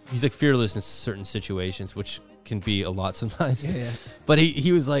 he's like fearless in certain situations, which can be a lot sometimes. Yeah. But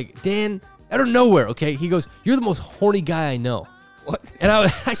he was like, Dan, out of nowhere, okay? He goes, you're the most horny guy I know. What? And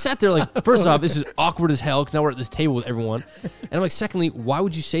I sat there like, first off, this is awkward as hell because now we're at this table with everyone. And I'm like, secondly, why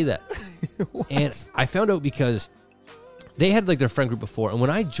would you say that? And I found out because they had like their friend group before. And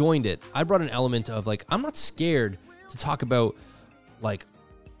when I joined it, I brought an element of like, I'm not scared to talk about like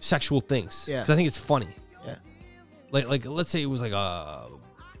sexual things. Yeah. Because I think it's funny. Yeah. Like let's say it was like a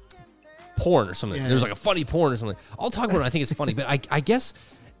porn or something. Yeah. There's like a funny porn or something. I'll talk about it. I think it's funny. But I guess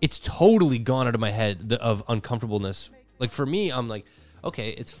it's totally gone out of my head of uncomfortableness. Like for me, I'm like,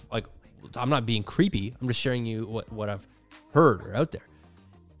 okay, it's like, I'm not being creepy. I'm just sharing you what I've heard or out there.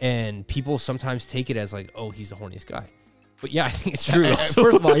 And people sometimes take it as like, oh, he's the horniest guy. But yeah, I think it's true. Also.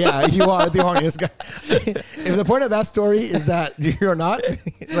 First of all, yeah, you are the horniest guy. If the point of that story is that you're not,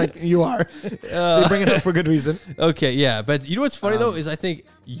 like you are, they bring it up for good reason. Okay, yeah. But you know what's funny though is I think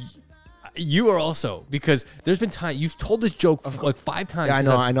you are also, because there's been time you've told this joke like 5 times.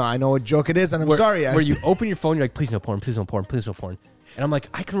 Yeah, I know what joke it is, and I'm sorry. Where you open your phone, you're like, please no porn, please no porn, please no porn. And I'm like,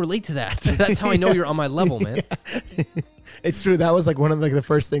 I can relate to that. That's how I know you're on my level, man. Yeah. It's true. That was like one of like the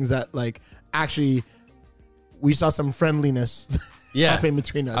first things that like actually we saw some friendliness happen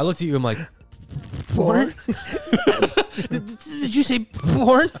between us. I looked at you, I'm like, porn? Did you say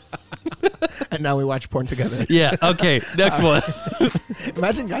porn? And now we watch porn together. Yeah. Okay. Next one.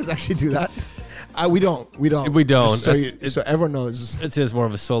 Imagine guys actually do that. We don't. We don't. So everyone knows. It says more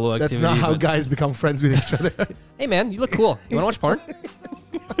of a solo activity. That's not how guys become friends with each other. Hey man, you look cool. You want to watch porn?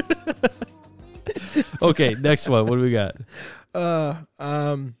 Okay. Next one. What do we got?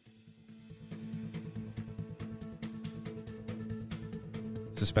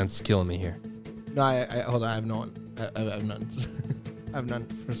 Suspense is killing me here. No, I hold on. I have no one. I have none. I have none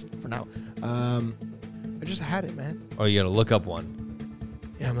for now. I just had it, man. Oh, you got to look up one.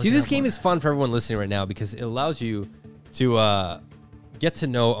 Yeah, see, this game is fun for everyone listening right now because it allows you to get to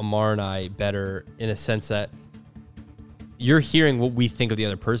know Amar and I better in a sense that you're hearing what we think of the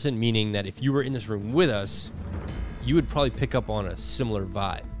other person, meaning that if you were in this room with us, you would probably pick up on a similar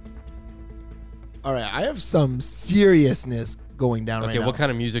vibe. All right, I have some seriousness going down right now. Okay, what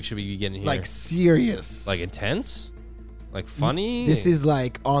kind of music should we be getting here? Like serious. Like intense? Like funny? This is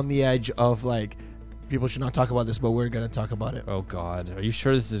like on the edge of like, people should not talk about this, but we're going to talk about it. Oh, God. Are you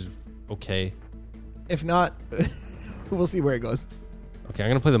sure this is okay? If not, we'll see where it goes. Okay, I'm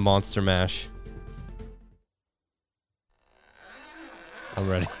going to play the Monster Mash. I'm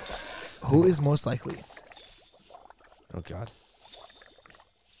ready. Who is most likely Oh, God.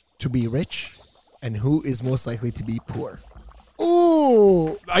 to be rich and who is most likely to be poor?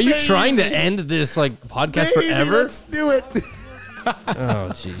 Ooh. Are you trying to end this like podcast forever? Let's do it.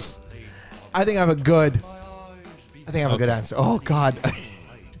 Oh, jeez. I think I have a good answer. Oh, God.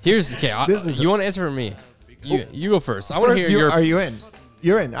 Here's okay. You want to answer for me? You go first. I want to hear your. Are you in?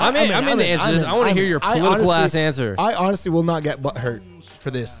 You're in. I'm in to answer this. I want to hear your political ass answer. I honestly will not get butthurt for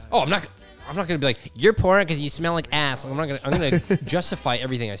this. Oh, I'm not gonna be like you're poor because you smell like ass. I'm gonna justify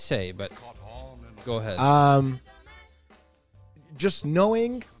everything I say. But go ahead. Just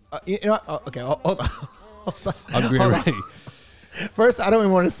knowing. You know. Okay. Hold on. I'm ready. First, I don't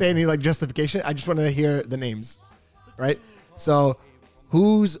even want to say any like justification. I just want to hear the names, right? So,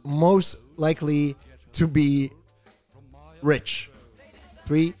 who's most likely to be rich?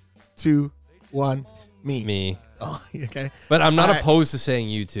 3, 2, 1. Me. Me. Oh, okay. But I'm not All right. opposed to saying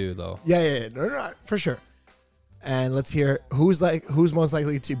you too, though. Yeah. No, for sure. And let's hear who's most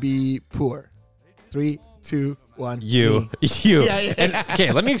likely to be poor. 3, 2, 1. You. Me. You. Yeah. And,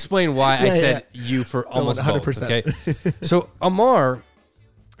 okay, let me explain why I said you for almost 100%. both. Okay. So Amar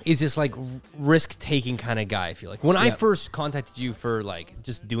is this like risk-taking kind of guy. I feel like when I first contacted you for like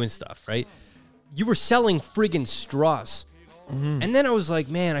just doing stuff, right? You were selling friggin' straws. Mm-hmm. And then I was like,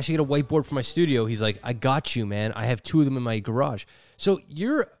 man, I should get a whiteboard for my studio. He's like, I got you, man. I have 2 of them in my garage. So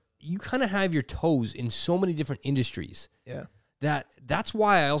you kind of have your toes in so many different industries. Yeah. That's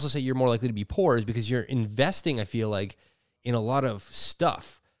why I also say you're more likely to be poor is because you're investing, I feel like, in a lot of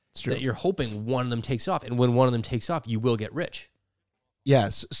stuff that you're hoping one of them takes off. And when one of them takes off, you will get rich.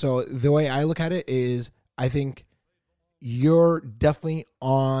 Yes. So the way I look at it is I think you're definitely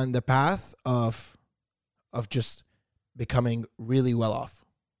on the path of just becoming really well off.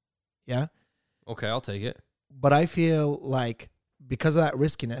 Yeah. Okay, I'll take it. But I feel like because of that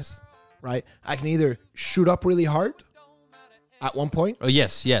riskiness, right? I can either shoot up really hard at one point. Oh,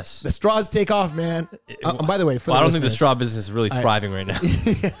 yes. The straws take off, man. By the way, I don't think the straw business is really thriving right now.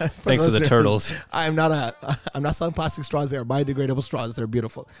 Thanks to the turtles. I'm not selling plastic straws. They are biodegradable straws. They're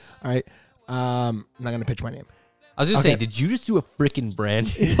beautiful. All right. I'm not going to pitch my name. I was going to say, did you just do a freaking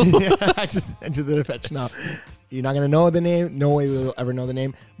brand? Yeah, I just did a pitch. No, you're not going to know the name. No way we'll ever know the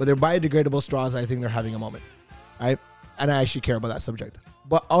name. But they're biodegradable straws. I think they're having a moment. All right. And I actually care about that subject.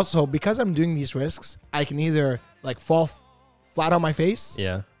 But also, because I'm doing these risks, I can either like fall flat on my face,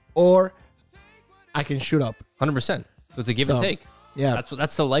 or I can shoot up. 100%. So it's a give and take. Yeah,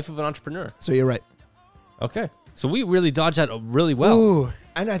 that's the life of an entrepreneur. So you're right. Okay, so we really dodged that really well. Ooh,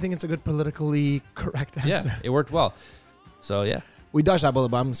 and I think it's a good politically correct answer. Yeah, it worked well. So yeah, we dodged that bullet,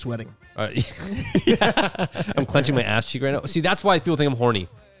 but I'm sweating. Yeah. I'm clenching my ass cheek right now. See, that's why people think I'm horny.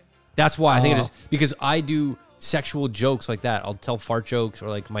 That's why I think it is, because I do sexual jokes like that. I'll tell fart jokes or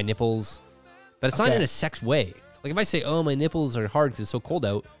like my nipples, but it's not Okay. in a sex way. Like if I say, "Oh, my nipples are hard because it's so cold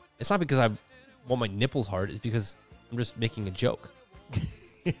out," it's not because I want my nipples hard. It's because I'm just making a joke.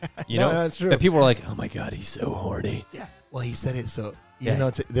 You know, that's true. But people are like, "Oh my god, he's so horny." Yeah. Well, he said it, so Yeah. even though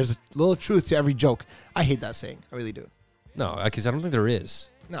there's a little truth to every joke. I hate that saying. I really do. No, because I don't think there is.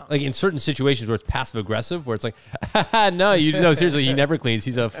 No. Like in certain situations where it's passive aggressive, where it's like, no, you know, seriously, he never cleans.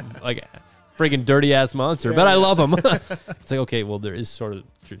 He's a like friggin' dirty ass monster, but I love him. It's like, okay, well, there is sort of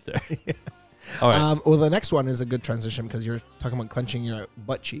truth there. All right, Well, the next one is a good transition because you're talking about clenching your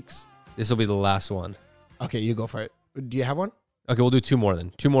butt cheeks. this will be the last one. Okay, you go for it. Do you have one? Okay, we'll do two more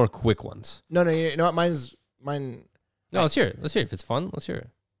then. Two more quick ones. No, you know what? Mine. No, let's hear it. Let's hear it. If it's fun, let's hear it.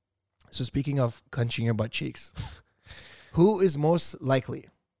 So speaking of clenching your butt cheeks, who is most likely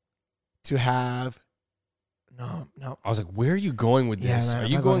to have? No. I was like, where are you going with Yeah, this? man, Are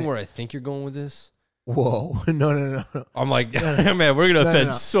I'm you not going gonna- where I think you're going with this? Whoa! No. I'm like, man, we're gonna offend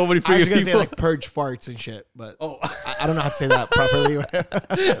no. so many I was freaking gonna say people. like purge farts and shit, but Oh, I don't know how to say that properly.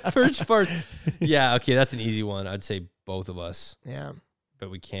 purge farts. Yeah, okay, that's an easy one. I'd say both of us, Yeah.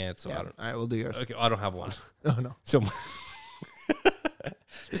 but we can't. So Yeah. I All don't. right, we'll do yours. Okay, I don't have one. No. So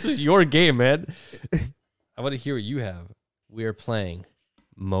this was your game, man. I want to hear what you have. We are playing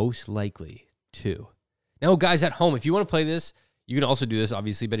most likely to. Now, guys at home, if you want to play this, you can also do this,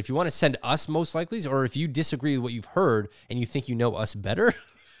 obviously. But if you want to send us most likelies, or if you disagree with what you've heard and you think you know us better,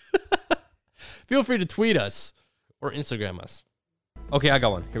 feel free to tweet us or Instagram us. Okay, I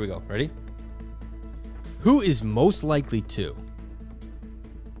got one. Here we go. Ready? Who is most likely to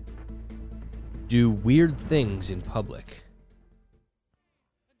do weird things in public?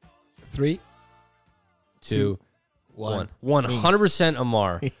 3, 2, 1. 100%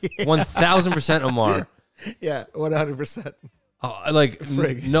 Amar. 1000% Amar. Yeah, 100%. Like,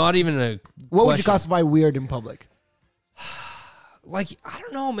 Frig. not even a What would you question. classify weird in public? Like, I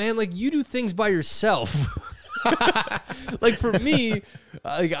don't know, man. Like, you do things by yourself. Like, for me,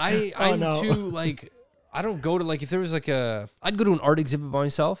 like, I'm no. too, like, I don't go to, like, if there was, like, I'd go to an art exhibit by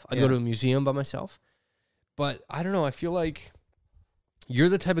myself. I'd go Yeah. to a museum by myself. But, I don't know. I feel like you're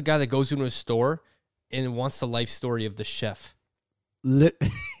the type of guy that goes into a store and wants the life story of the chef.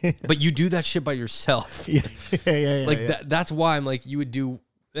 But you do that shit by yourself. yeah. Like, that's why I'm like, you would do,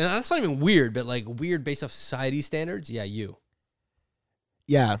 and that's not even weird, but like weird based off society standards. Yeah, you.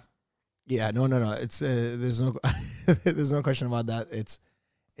 Yeah. No. It's there's no there's no question about that. It's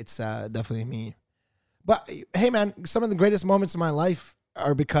definitely me. But hey, man, some of the greatest moments of my life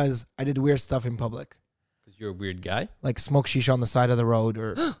are because I did weird stuff in public, Because you're a weird guy. like smoke shisha on the side of the road,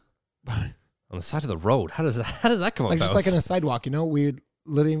 or On the side of the road. How does that come like about? just like in a sidewalk. You know,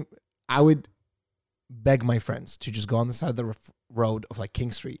 I would beg my friends to just go on the side of the road of like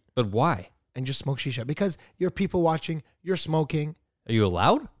King Street But why? and just smoke shisha because you're people watching, you're smoking. Are you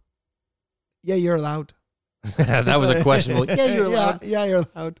allowed? Yeah, you're allowed. That was a question. Well, yeah, you're allowed. Yeah, you're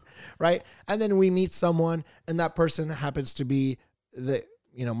allowed. Right. And then we meet someone and that person happens to be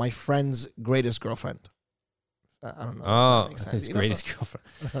my friend's greatest girlfriend. I don't know. if that Oh, makes sense. his You know? greatest girlfriend.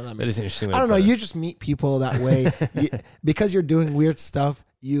 I don't know if that That makes is interesting. way I to don't know. put it. You just meet people that way because you're doing weird stuff.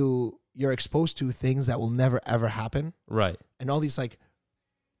 You're exposed to things that will never ever happen, Right. and all these like.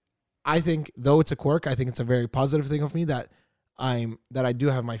 I think though it's a quirk, I think it's a very positive thing of me that I do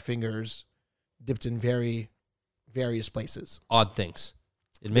have my fingers dipped in very various places. Odd things.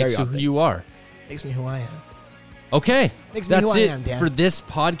 It makes Very you odd who you things. are. Makes me who I am. Okay. Makes me That's who I it am, Dan. for this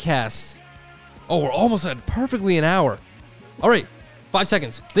podcast. Oh, we're almost at perfectly an hour. All right. 5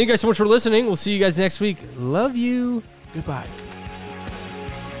 seconds. Thank you guys so much for listening. We'll see you guys next week. Love you. Goodbye.